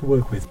Tom to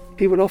work with?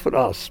 He would often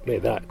ask me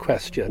that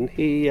question.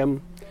 He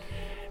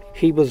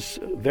was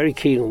very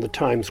keen on the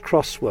Times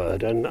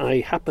crossword, and I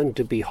happened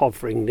to be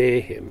hovering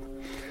near him,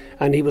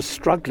 and he was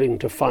struggling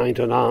to find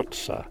an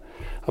answer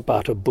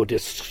about a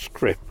Buddhist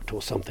script or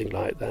something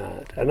like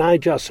that. And I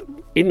just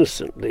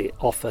innocently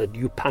offered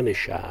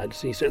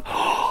Upanishads. He said,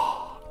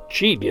 oh,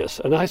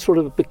 genius. And I sort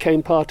of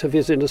became part of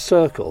his inner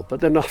circle. But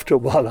then after a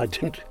while, I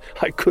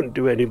couldn't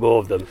do any more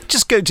of them.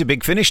 Just go to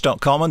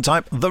bigfinish.com and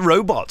type The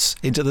Robots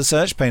into the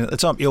search pane at the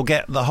top. You'll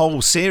get the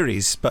whole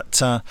series. But,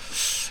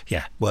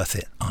 yeah, worth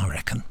it, I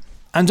reckon.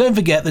 And don't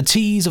forget, the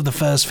tease of the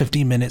first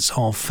 15 minutes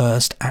of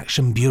First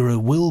Action Bureau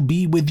will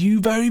be with you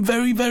very,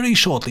 very, very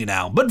shortly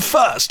now. But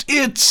first,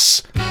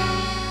 it's...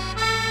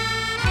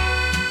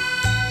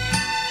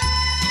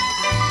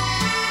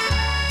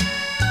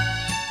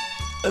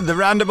 The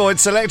Randomoid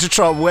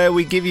Selectatron, where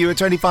we give you a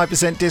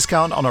 25%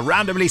 discount on a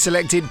randomly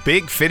selected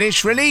Big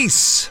Finish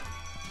release.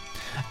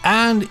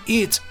 And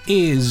it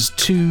is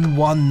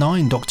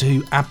 219 Doctor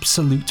Who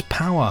Absolute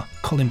Power,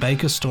 Colin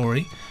Baker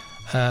story.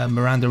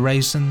 Miranda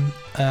Raisin,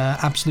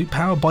 Absolute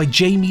Power by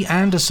Jamie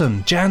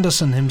Anderson,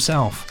 Janderson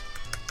himself.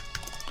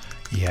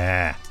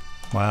 Yeah.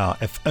 Wow.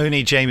 If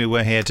only Jamie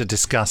were here to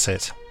discuss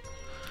it.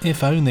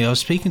 If only. I was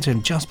speaking to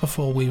him just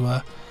before we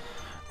were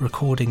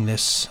recording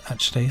this,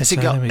 actually. Has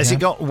it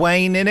got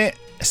Wayne in it?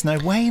 There's no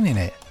Wayne in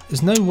it.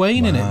 There's no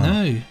Wayne in it,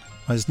 no. Well,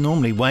 there's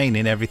normally Wayne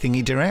in everything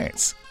he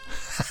directs.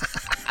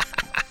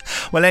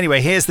 Well,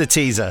 anyway, here's the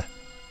teaser.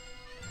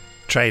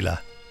 Trailer.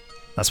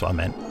 That's what I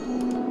meant.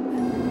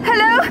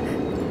 Hello?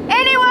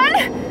 Anyone?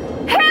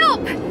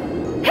 Help!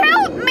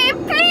 Help me,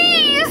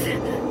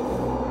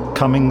 please!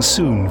 Coming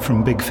soon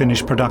from Big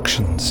Finish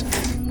Productions.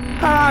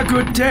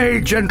 Good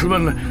day,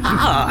 gentlemen.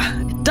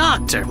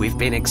 Doctor, we've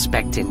been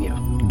expecting you.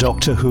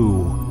 Doctor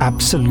Who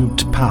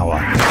Absolute Power.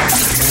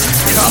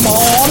 Come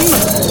on!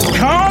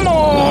 Come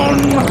on!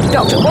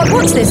 Doctor,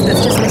 what's this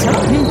that's just lit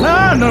up?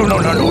 No.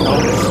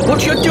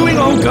 What you're doing,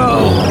 old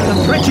girl.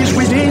 The threat is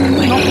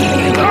within, not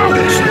without.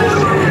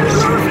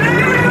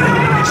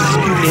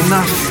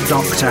 Enough,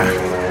 Doctor.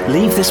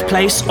 Leave this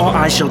place or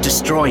I shall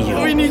destroy you.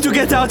 We need to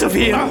get out of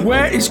here.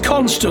 Where is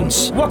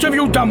Constance? What have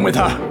you done with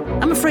her?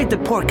 I'm afraid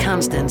that poor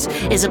Constance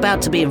is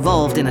about to be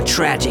involved in a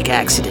tragic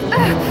accident. They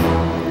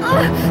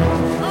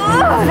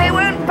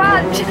won't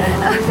budge.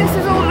 This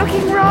is all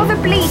looking rather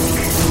bleak.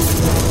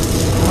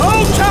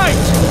 Hold tight!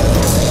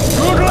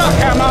 Good luck,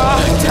 Emma.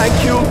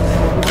 Thank you.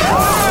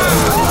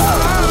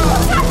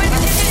 What's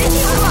happened? Is he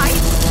all right?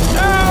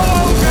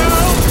 Now, old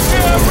girl,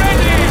 we're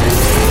ready.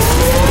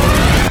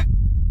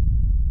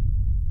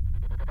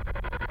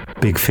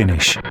 Big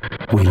Finish.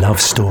 We love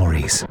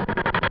stories.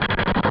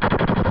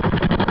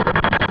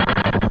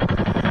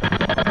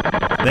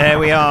 There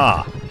we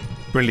are.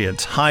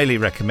 Brilliant. Highly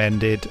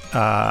recommended.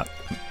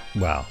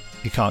 Well,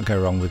 you can't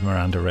go wrong with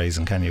Miranda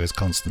Raisin, can you, as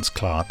Constance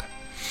Clark?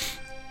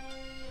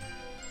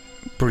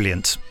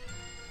 Brilliant.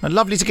 And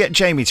lovely to get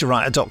Jamie to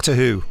write a Doctor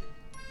Who.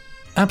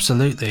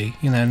 Absolutely.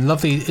 And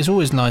lovely. It's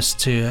always nice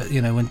to,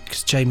 when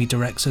cause Jamie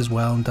directs as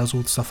well and does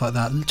all stuff like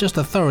that. Just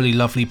a thoroughly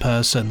lovely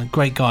person, a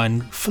great guy,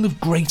 and full of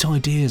great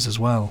ideas as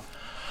well.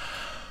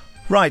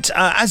 Right,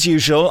 as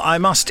usual, I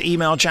must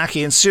email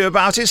Jackie and Sue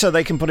about it so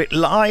they can put it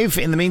live.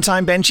 In the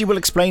meantime, Benji will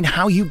explain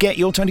how you get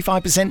your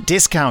 25%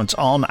 discount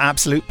on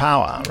Absolute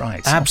Power.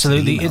 Right.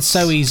 Absolutely. It's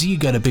so easy. You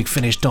go to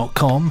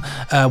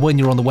bigfinish.com. When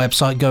you're on the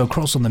website, go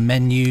across on the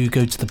menu,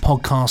 go to the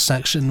podcast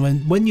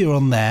section. When you're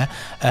on there,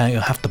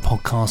 you'll have the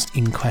podcast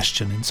in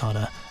question inside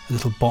a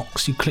little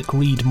box. You click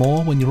read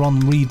more. When you're on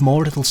read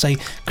more, it'll say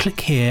click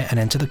here and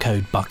enter the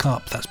code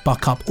BUCKUP. That's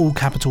BUCKUP, all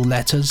capital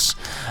letters,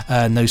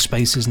 no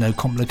spaces, no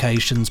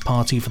complications,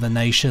 party for the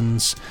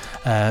nations,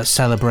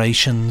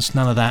 celebrations,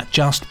 none of that,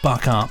 just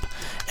BUCKUP.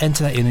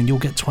 Enter that in and you'll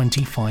get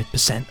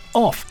 25%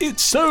 off.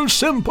 It's so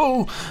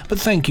simple. But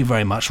thank you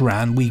very much,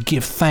 Ran. We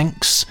give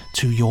thanks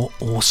to your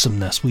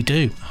awesomeness. We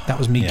do. That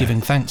was me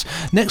giving thanks.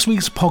 Next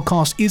week's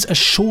podcast is a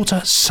shorter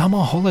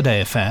summer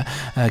holiday affair,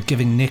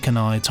 giving Nick and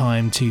I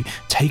time to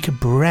take a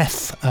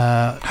breath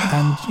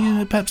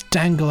and perhaps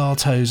dangle our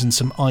toes in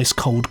some ice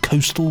cold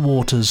coastal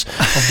waters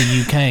of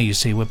the UK. You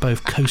see, we're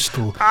both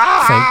coastal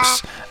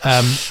folks.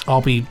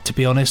 I'll be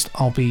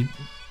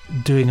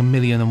doing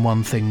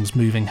 1,000,001 things,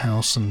 moving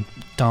house and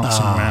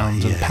dancing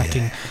around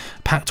and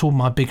packed all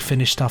my Big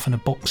Finish stuff in a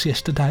box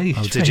yesterday.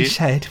 Oh, did you?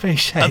 Very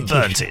sad. And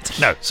burnt it?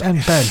 No.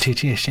 And burnt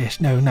it, yes.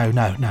 No,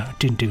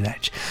 didn't do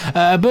that.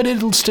 But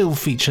it'll still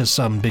feature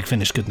some Big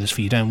Finish goodness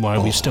for you, don't worry.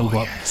 We've still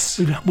got...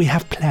 We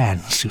have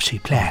plans, you see,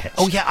 plans.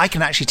 Oh, yeah, I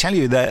can actually tell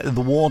you that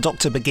The War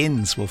Doctor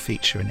Begins will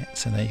feature in it,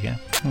 so there you go.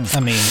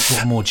 I mean,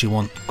 what more do you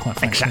want, quite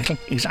frankly?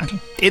 Exactly.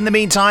 In the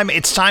meantime,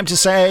 it's time to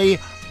say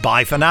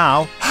bye for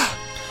now.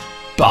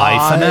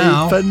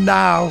 Bye for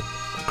now.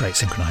 Great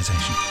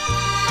synchronisation.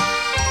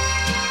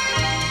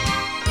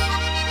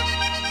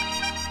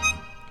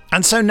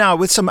 And so now,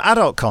 with some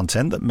adult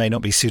content that may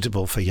not be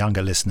suitable for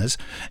younger listeners,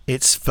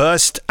 it's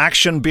First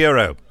Action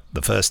Bureau,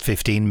 the first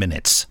 15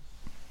 minutes.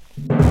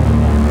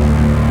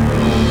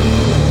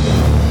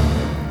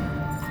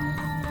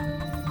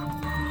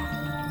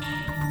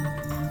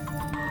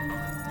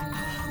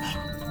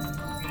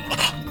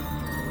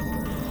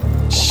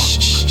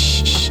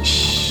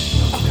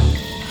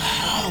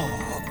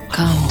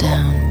 Calm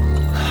down.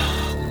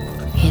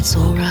 It's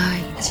all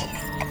right.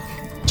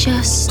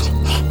 Just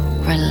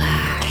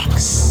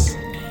relax.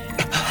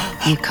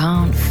 You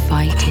can't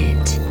fight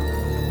it.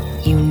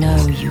 You know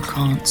you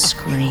can't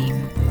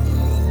scream.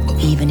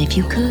 Even if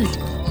you could,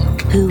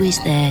 who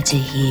is there to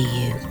hear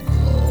you?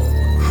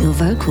 Your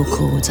vocal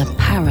cords are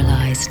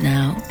paralyzed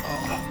now.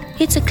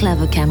 It's a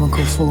clever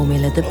chemical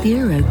formula the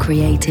Bureau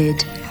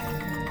created.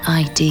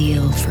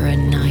 Ideal for a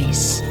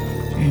nice,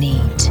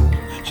 neat,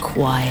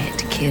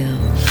 quiet kill.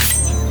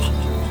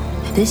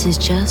 This is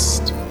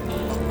just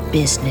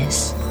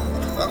business.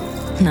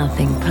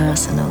 Nothing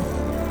personal.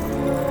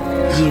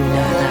 You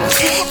know that.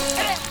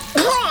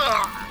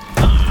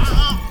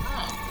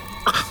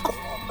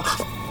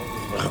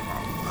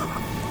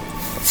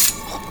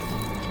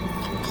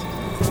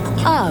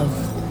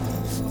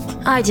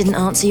 Oh, I didn't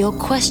answer your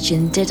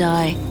question, did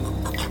I?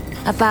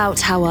 About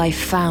how I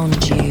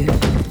found you.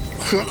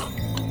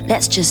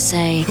 Let's just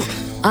say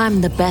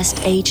I'm the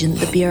best agent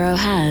the Bureau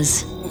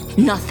has.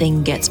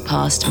 Nothing gets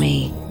past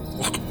me.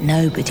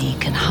 Nobody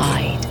can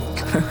hide.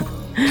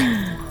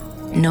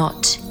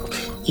 Not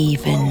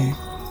even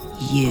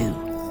you.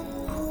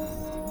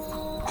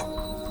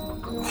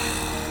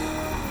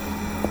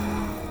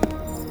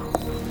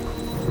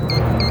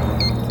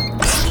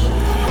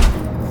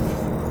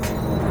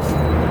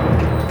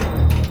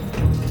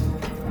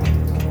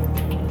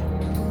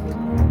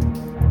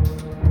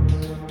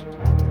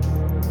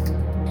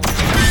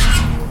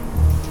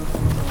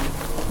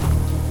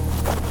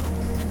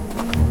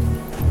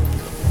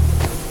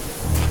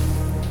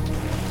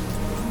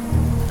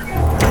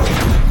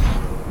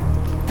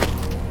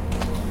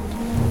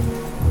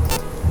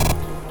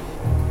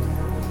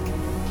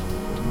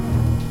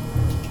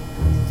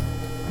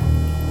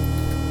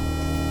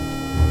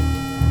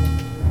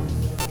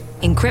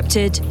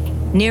 Encrypted.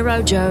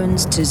 Nero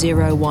Jones to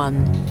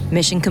 01.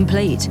 Mission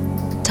complete.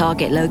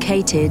 Target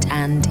located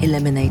and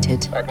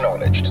eliminated.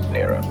 Acknowledged,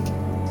 Nero.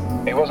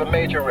 It was a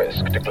major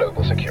risk to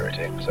global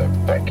security, so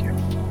thank you.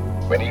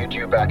 When are you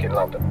due back in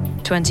London?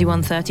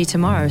 21:30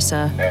 tomorrow,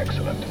 sir.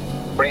 Excellent.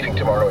 Briefing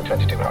tomorrow at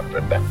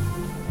 2200 then.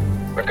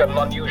 We've got an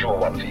unusual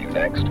one for you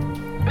next.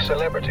 A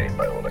celebrity,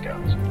 by all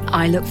accounts.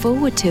 I look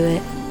forward to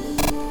it.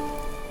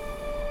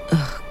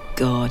 Oh,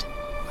 God.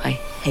 I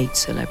hate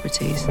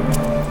celebrities.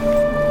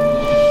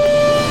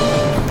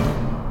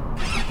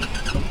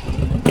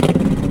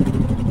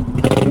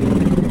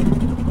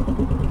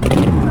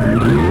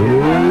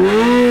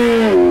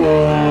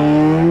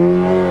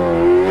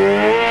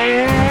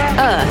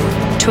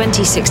 Earth,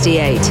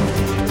 2068.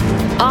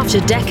 After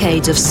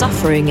decades of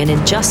suffering and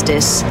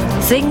injustice,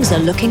 things are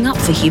looking up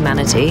for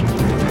humanity.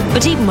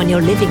 But even when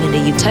you're living in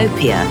a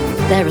utopia,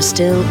 there are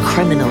still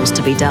criminals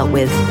to be dealt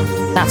with.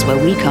 That's where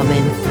we come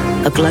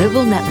in. A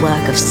global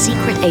network of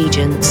secret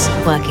agents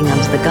working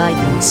under the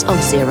guidance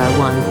of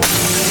 01.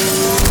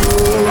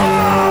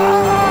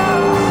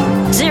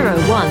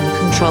 01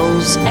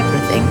 controls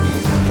everything.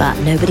 But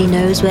nobody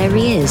knows where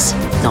he is,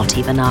 not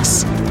even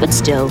us. But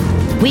still,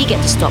 we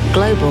get to stop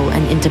global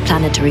and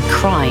interplanetary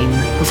crime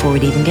before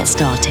it even gets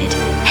started.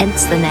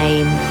 Hence the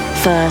name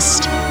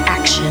First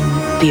Action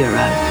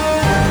Bureau.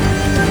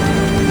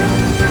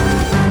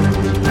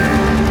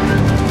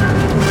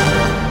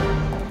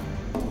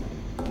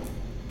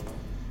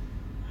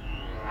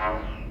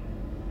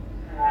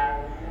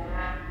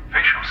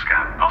 Facial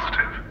scan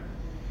positive.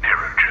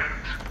 Nero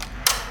Jones.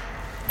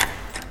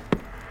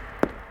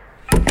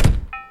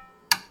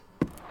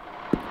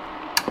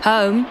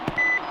 Home.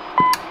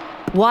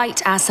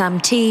 White Assam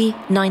tea,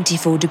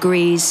 94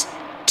 degrees,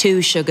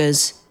 2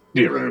 sugars.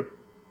 Nero.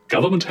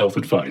 Government health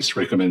advice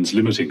recommends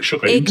limiting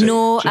sugar intake.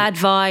 Ignore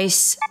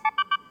advice.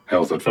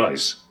 Health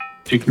advice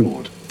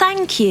ignored.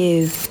 Thank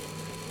you.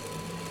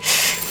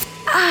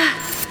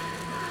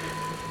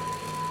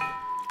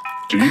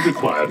 Do you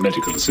require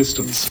medical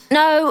assistance?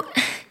 No.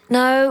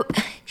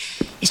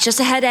 It's just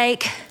a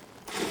headache.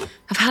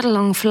 I've had a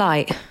long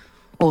flight.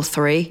 Or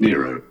 3.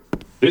 Nero.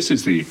 This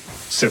is the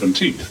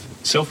 17th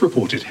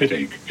self-reported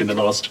headache in the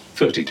last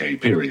 30-day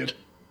period.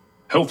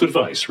 Health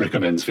advice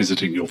recommends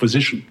visiting your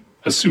physician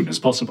as soon as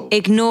possible.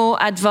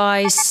 Ignore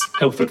advice.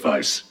 Health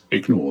advice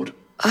ignored.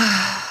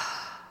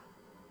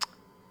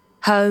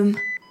 Home.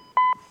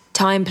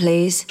 Time,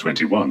 please.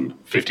 21,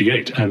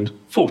 58, and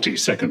 40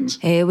 seconds.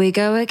 Here we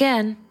go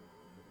again.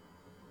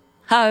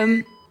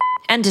 Home.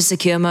 Enter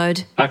secure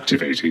mode.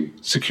 Activating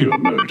secure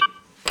mode.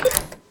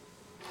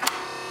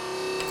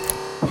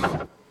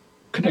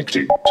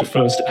 Connecting to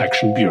First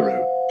Action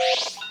Bureau.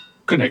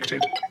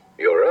 Connected.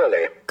 You're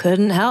early.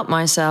 Couldn't help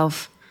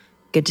myself.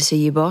 Good to see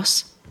you,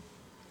 boss.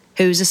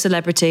 Who's a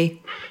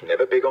celebrity?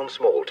 Never big on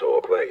small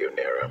talk, were you,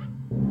 Nero?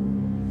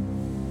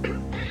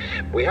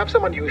 We have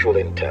some unusual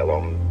intel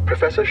on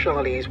Professor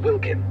Charlize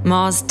Wilkin.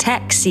 Mars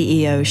Tech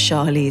CEO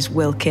Charlize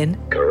Wilkin.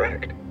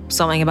 Correct.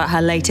 Something about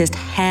her latest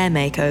hair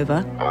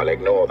makeover. I'll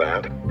ignore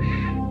that.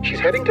 She's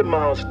heading to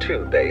Mars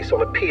 2 base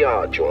on a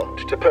PR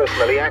jaunt to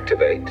personally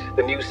activate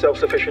the new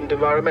self-sufficient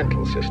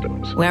environmental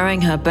systems.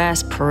 Wearing her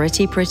best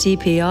pretty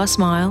PR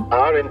smile.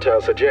 Our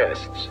intel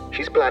suggests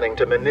she's planning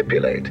to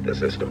manipulate the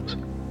systems.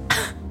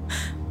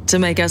 To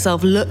make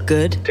herself look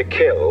good. To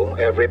kill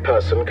every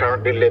person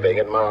currently living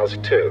in Mars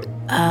 2.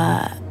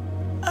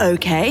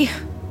 Okay.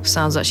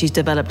 Sounds like she's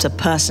developed a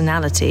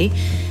personality.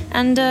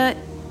 And,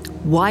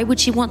 why would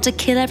she want to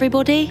kill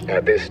everybody?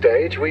 At this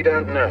stage, we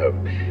don't know.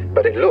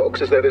 But it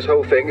looks as though this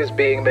whole thing is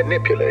being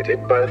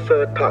manipulated by a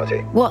third party.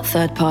 What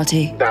third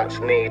party? That's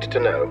need to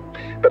know.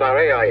 But our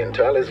AI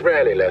intel is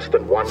rarely less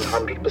than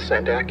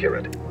 100%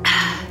 accurate.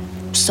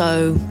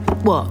 So,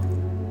 what?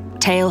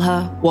 Tail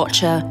her,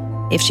 watch her,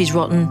 if she's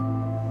rotten,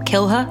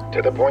 kill her?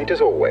 To the point as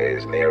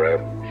always,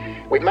 Nero.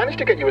 We've managed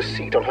to get you a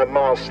seat on her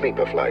Mars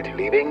sleeper flight,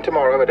 leaving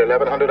tomorrow at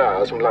 1100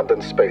 hours from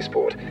London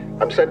Spaceport.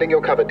 I'm sending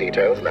your cover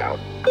details now.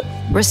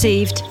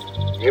 Received.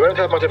 You won't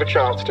have much of a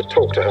chance to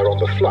talk to her on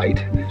the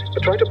flight,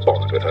 but try to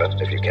bond with her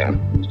if you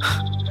can.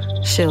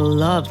 She'll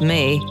love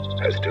me.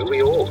 As do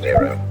we all,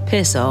 Nero.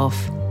 Piss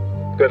off.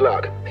 Good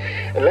luck.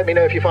 And let me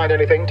know if you find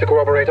anything to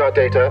corroborate our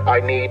data. I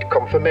need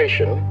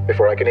confirmation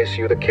before I can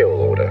issue the kill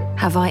order.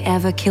 Have I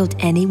ever killed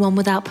anyone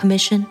without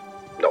permission?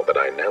 Not that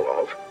I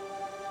know of.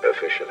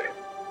 Officially.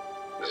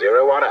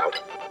 01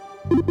 out.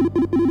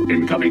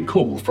 Incoming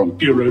call from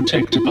Bureau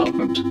Tech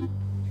Department.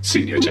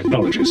 Senior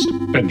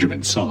Technologist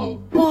Benjamin Saul.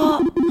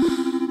 What?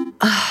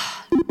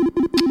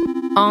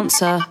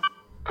 Answer.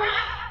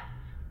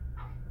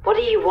 What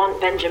do you want,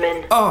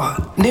 Benjamin?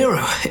 Oh,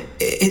 Nero,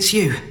 it's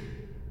you.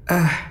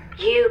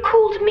 You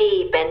called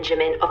me,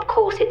 Benjamin. Of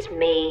course it's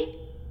me.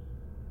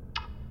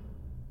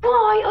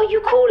 Why are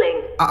you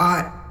calling?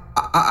 I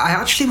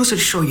actually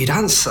wasn't sure you'd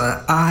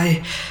answer.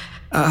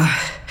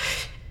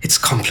 It's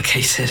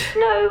complicated.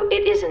 No,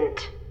 it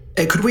isn't.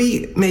 Could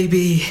we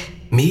maybe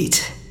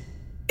meet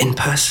in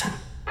person?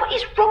 What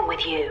is wrong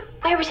with you?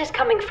 Where is this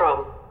coming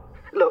from?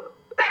 Look,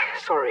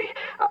 sorry.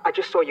 I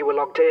just saw you were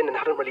logged in and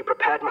hadn't really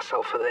prepared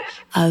myself for this.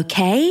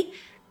 Okay.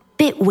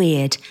 Bit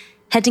weird.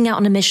 Heading out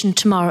on a mission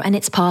tomorrow and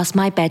it's past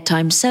my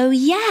bedtime, so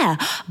yeah.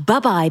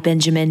 Bye-bye,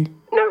 Benjamin.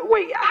 No,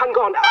 wait, hang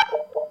on.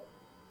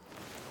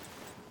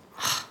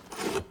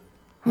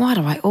 Why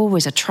do I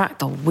always attract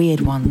the weird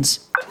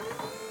ones?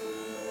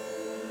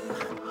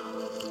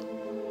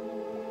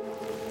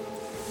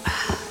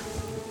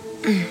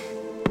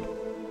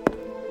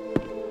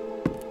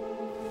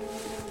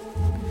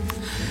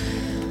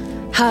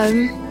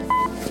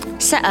 Home.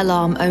 Set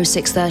alarm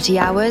 0630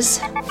 hours.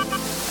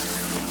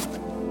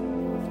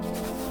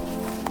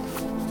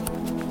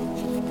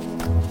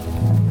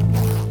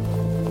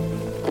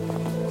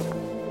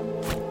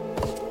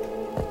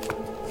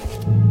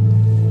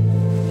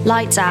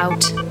 Lights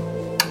out.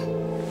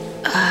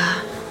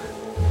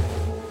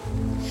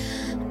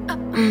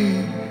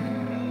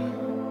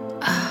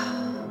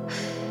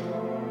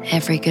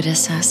 Every good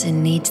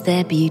assassin needs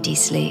their beauty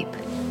sleep.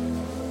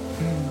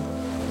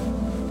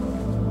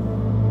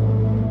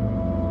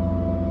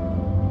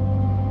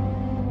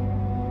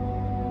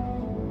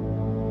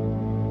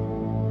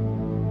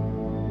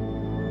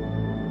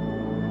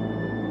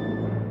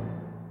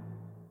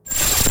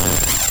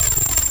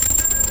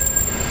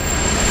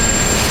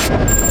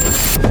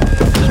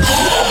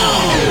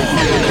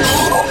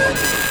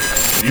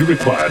 you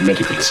require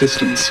medical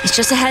assistance? It's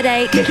just a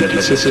headache. Medical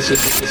assistance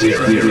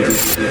 0.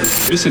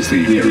 This is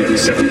the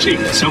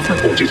 17th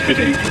self-reported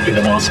headache in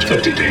the last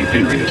 30-day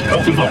period.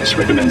 Health advice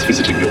recommends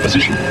visiting your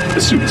physician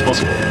as soon as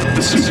possible.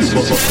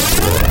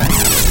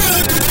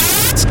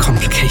 It's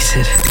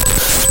complicated.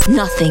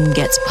 Nothing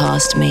gets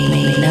past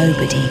me.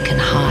 Nobody can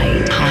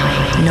hide.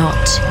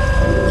 Not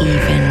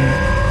even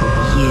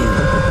you.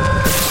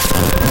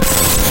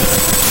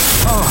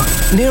 Oh,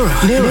 Nero,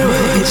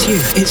 it's you.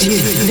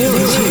 Nero,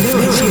 it's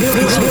you.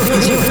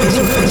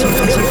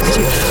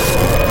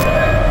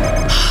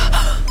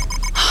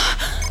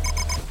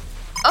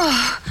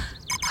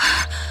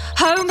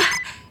 Home.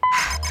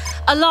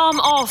 Alarm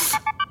off.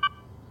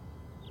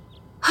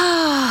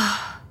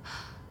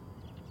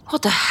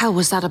 What the hell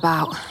was that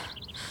about?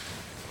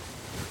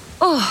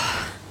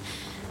 Oh,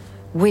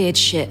 weird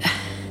shit.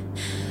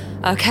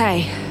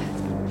 Okay,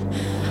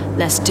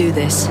 let's do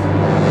this.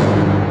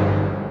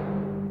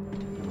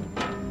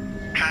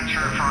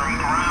 Transfer from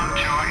ground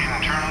to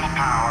internal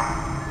power.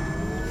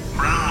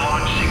 Ground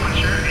launch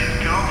sequencer is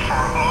go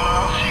for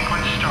oil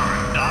sequence start.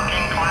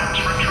 Docking clamps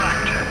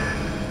retracted.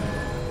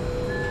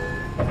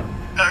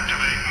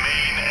 Activate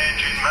main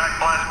engine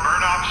backblast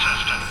burn-off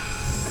system.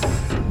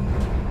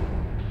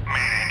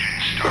 Main engine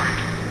start.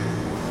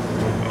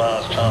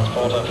 Mars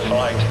Transporter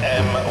Flight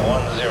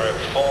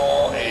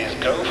M104 is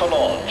go for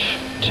launch.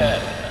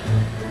 10,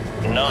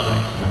 9,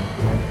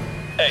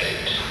 8,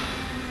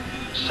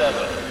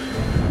 7,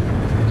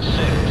 6,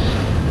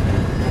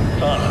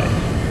 5,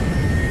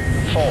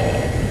 4,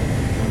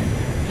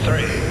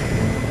 3,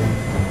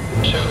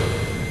 2,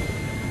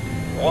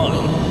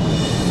 1.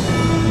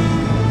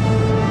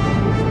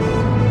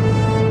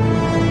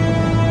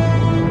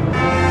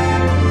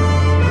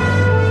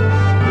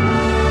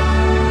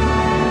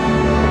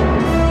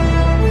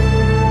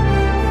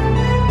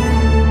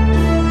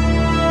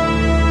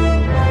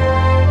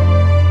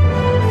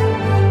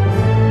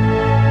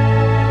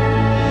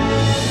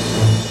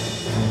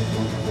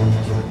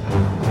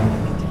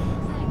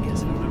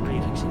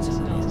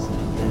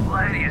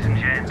 Ladies and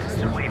gents,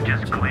 we've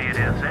just cleared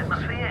Earth's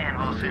atmosphere and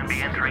will soon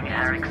be entering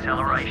our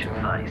acceleration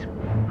phase.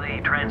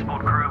 The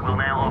transport crew will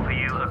now offer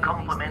you a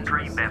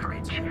complimentary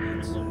beverage.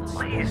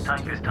 Please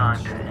take this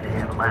time to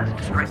have a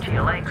last stretch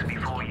your legs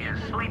before your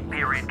sleep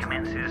period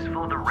commences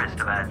for the rest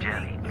of our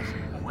journey,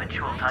 which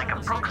will take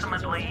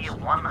approximately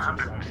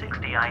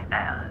 168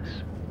 hours.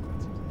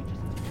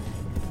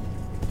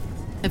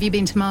 Have you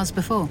been to Mars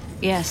before?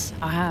 Yes,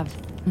 I have.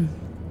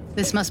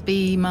 This must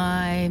be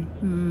my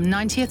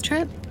 90th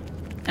trip,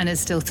 and it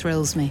still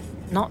thrills me.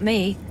 Not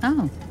me.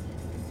 Oh.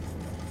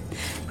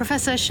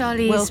 Professor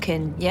Charlize...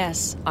 Wilkin,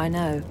 yes, I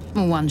know.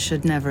 Well, one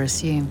should never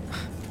assume.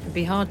 It'd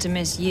be hard to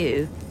miss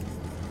you.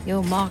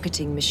 Your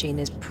marketing machine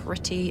is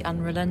pretty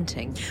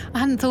unrelenting. I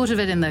hadn't thought of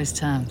it in those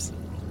terms.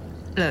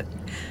 Look,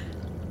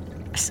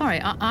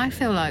 sorry, I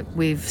feel like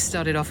we've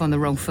started off on the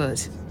wrong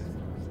foot.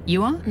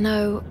 You are?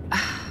 No,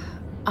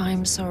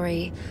 I'm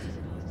sorry.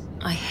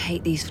 I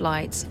hate these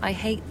flights. I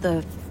hate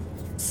the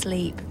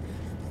sleep.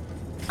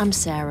 I'm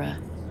Sarah.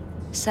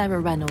 Sarah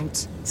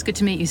Reynolds. It's good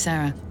to meet you,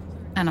 Sarah.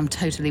 And I'm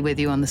totally with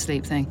you on the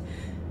sleep thing.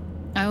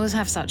 I always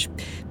have such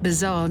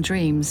bizarre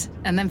dreams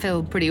and then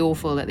feel pretty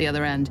awful at the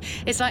other end.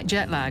 It's like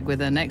jet lag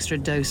with an extra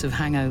dose of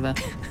hangover.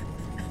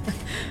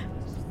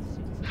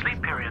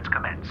 Sleep periods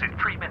commence in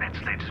 3 minutes,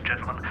 ladies and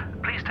gentlemen.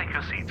 Please take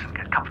your seats and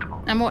get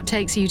comfortable. And what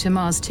takes you to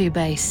Mars 2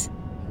 base,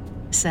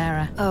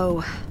 Sarah?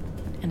 Oh,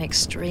 an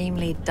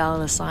extremely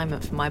dull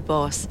assignment for my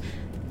boss.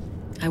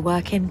 I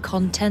work in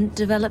content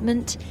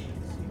development.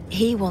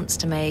 He wants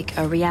to make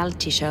a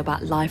reality show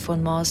about life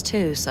on Mars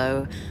too,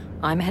 so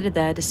I'm headed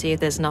there to see if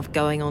there's enough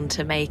going on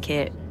to make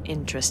it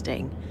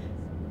interesting.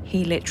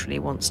 He literally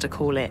wants to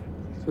call it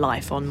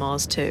Life on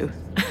Mars 2.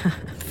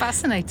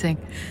 Fascinating.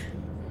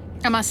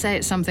 I must say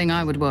it's something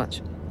I would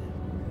watch.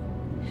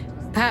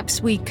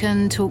 Perhaps we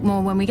can talk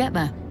more when we get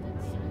there.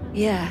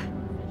 Yeah.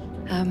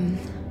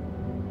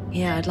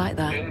 Yeah, I'd like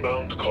that.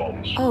 Inbound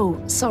comms. Oh,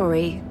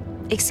 sorry.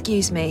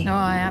 Excuse me. Oh,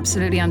 I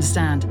absolutely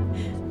understand.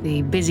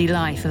 The busy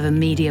life of a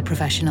media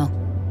professional.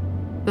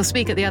 We'll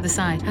speak at the other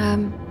side.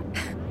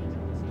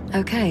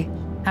 Okay.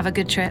 Have a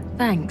good trip.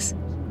 Thanks.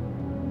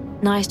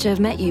 Nice to have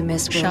met you,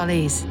 Miss Will.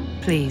 Charlize,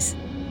 please.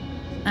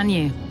 And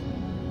you,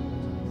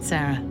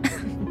 Sarah.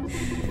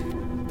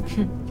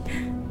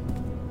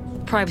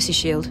 Privacy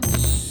shield.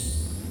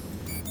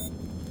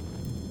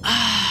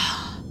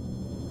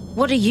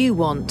 What do you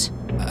want?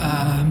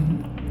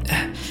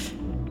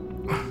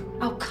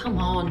 Oh, come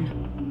on.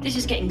 This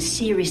is getting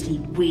seriously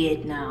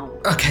weird now.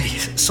 Okay,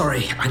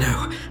 sorry, I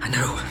know.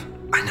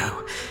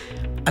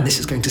 And this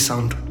is going to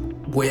sound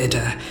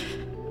weirder.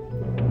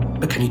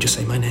 But can you just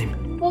say my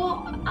name?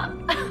 What?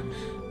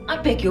 I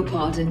beg your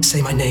pardon.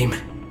 Say my name,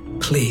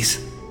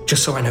 please.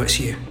 Just so I know it's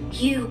you.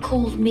 You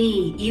called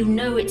me. You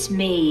know it's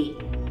me.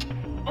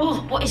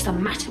 Oh, what is the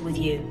matter with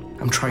you?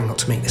 I'm trying not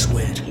to make this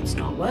weird. It's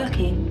not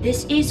working.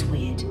 This is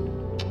weird.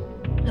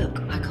 Look,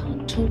 I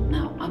can't talk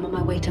now. I'm on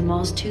my way to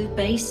Mars 2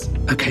 base.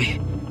 Okay.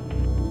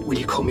 Will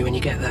you call me when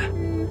you get there?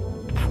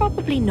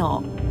 Probably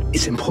not.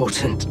 It's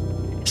important.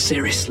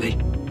 Seriously.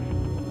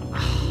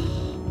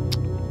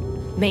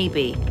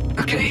 Maybe.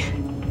 Okay.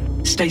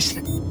 Stay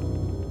safe.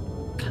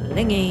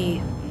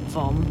 Klingy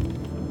vom.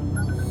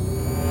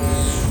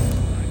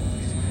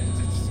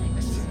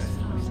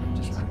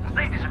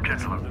 Ladies and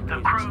gentlemen,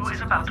 the crew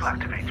is about to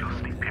activate your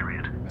sleep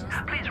period.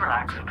 Please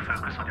relax and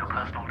focus on your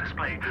personal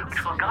display,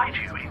 which will guide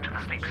you into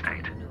the sleep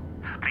state.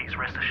 Please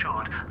rest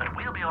assured that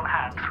we'll be on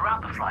hand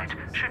throughout the flight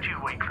should you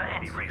wake for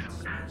any reason.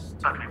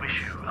 But we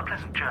wish you a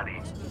pleasant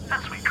journey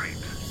and sweet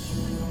dreams.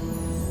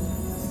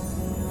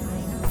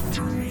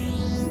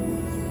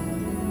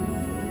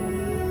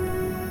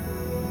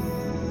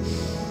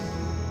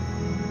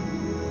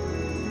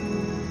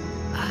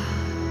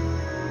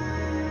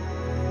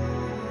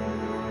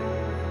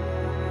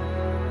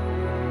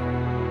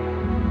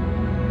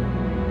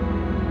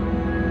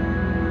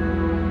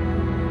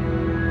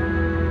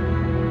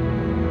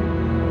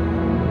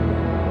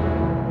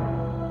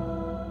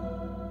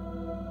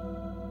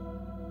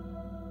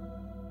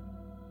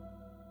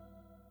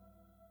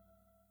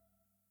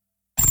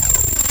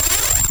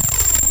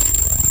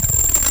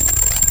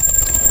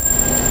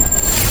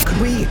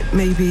 We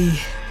maybe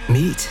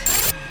meet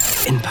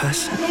in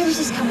person? Where is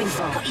this coming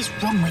from? What is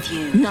wrong with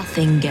you?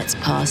 Nothing gets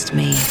past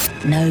me.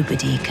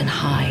 Nobody can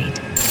hide.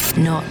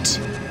 Not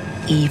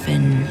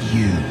even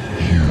you.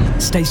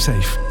 Stay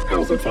safe.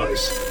 Health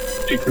advice.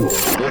 Ignore.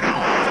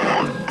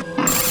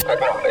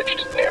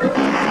 Acknowledged, Nero.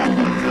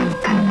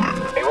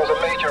 It was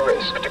a major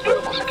risk to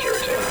global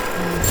security.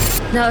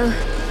 No,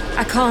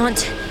 I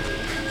can't.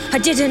 I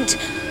didn't.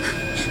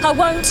 I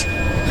won't.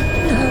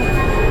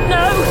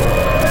 No.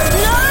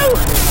 No!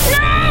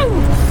 No!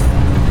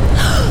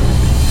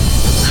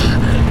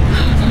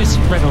 Miss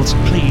Reynolds,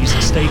 please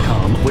stay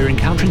calm. We're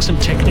encountering some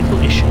technical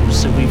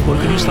issues, so we've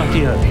woken you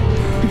slightly early.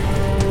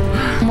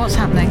 What's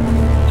happening?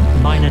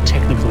 Minor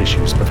technical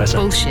issues, Professor.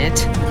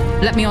 Bullshit.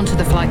 Let me onto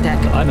the flight deck.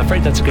 I'm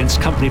afraid that's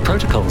against company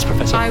protocols,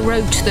 Professor. I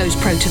wrote those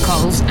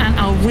protocols, and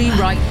I'll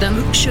rewrite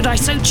them, should I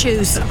so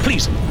choose.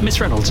 Please, Miss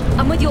Reynolds.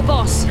 I'm with your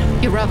boss.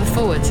 You're rather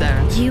forward,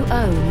 Sarah. You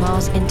own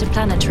Mars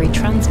Interplanetary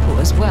Transport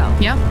as well.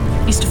 Yeah.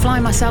 Used to fly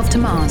myself to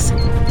Mars.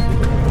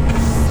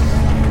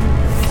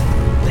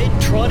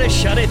 They'd try to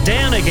shut it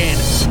down again.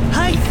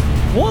 Hey,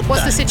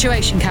 What's the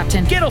situation,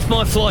 Captain? Get off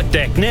my flight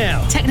deck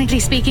now. Technically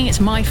speaking,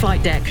 it's my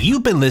flight deck.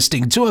 You've been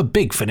listening to a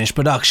Big Finish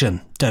production.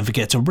 Don't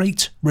forget to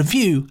rate,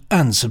 review,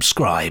 and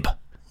subscribe.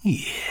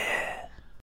 Yeah.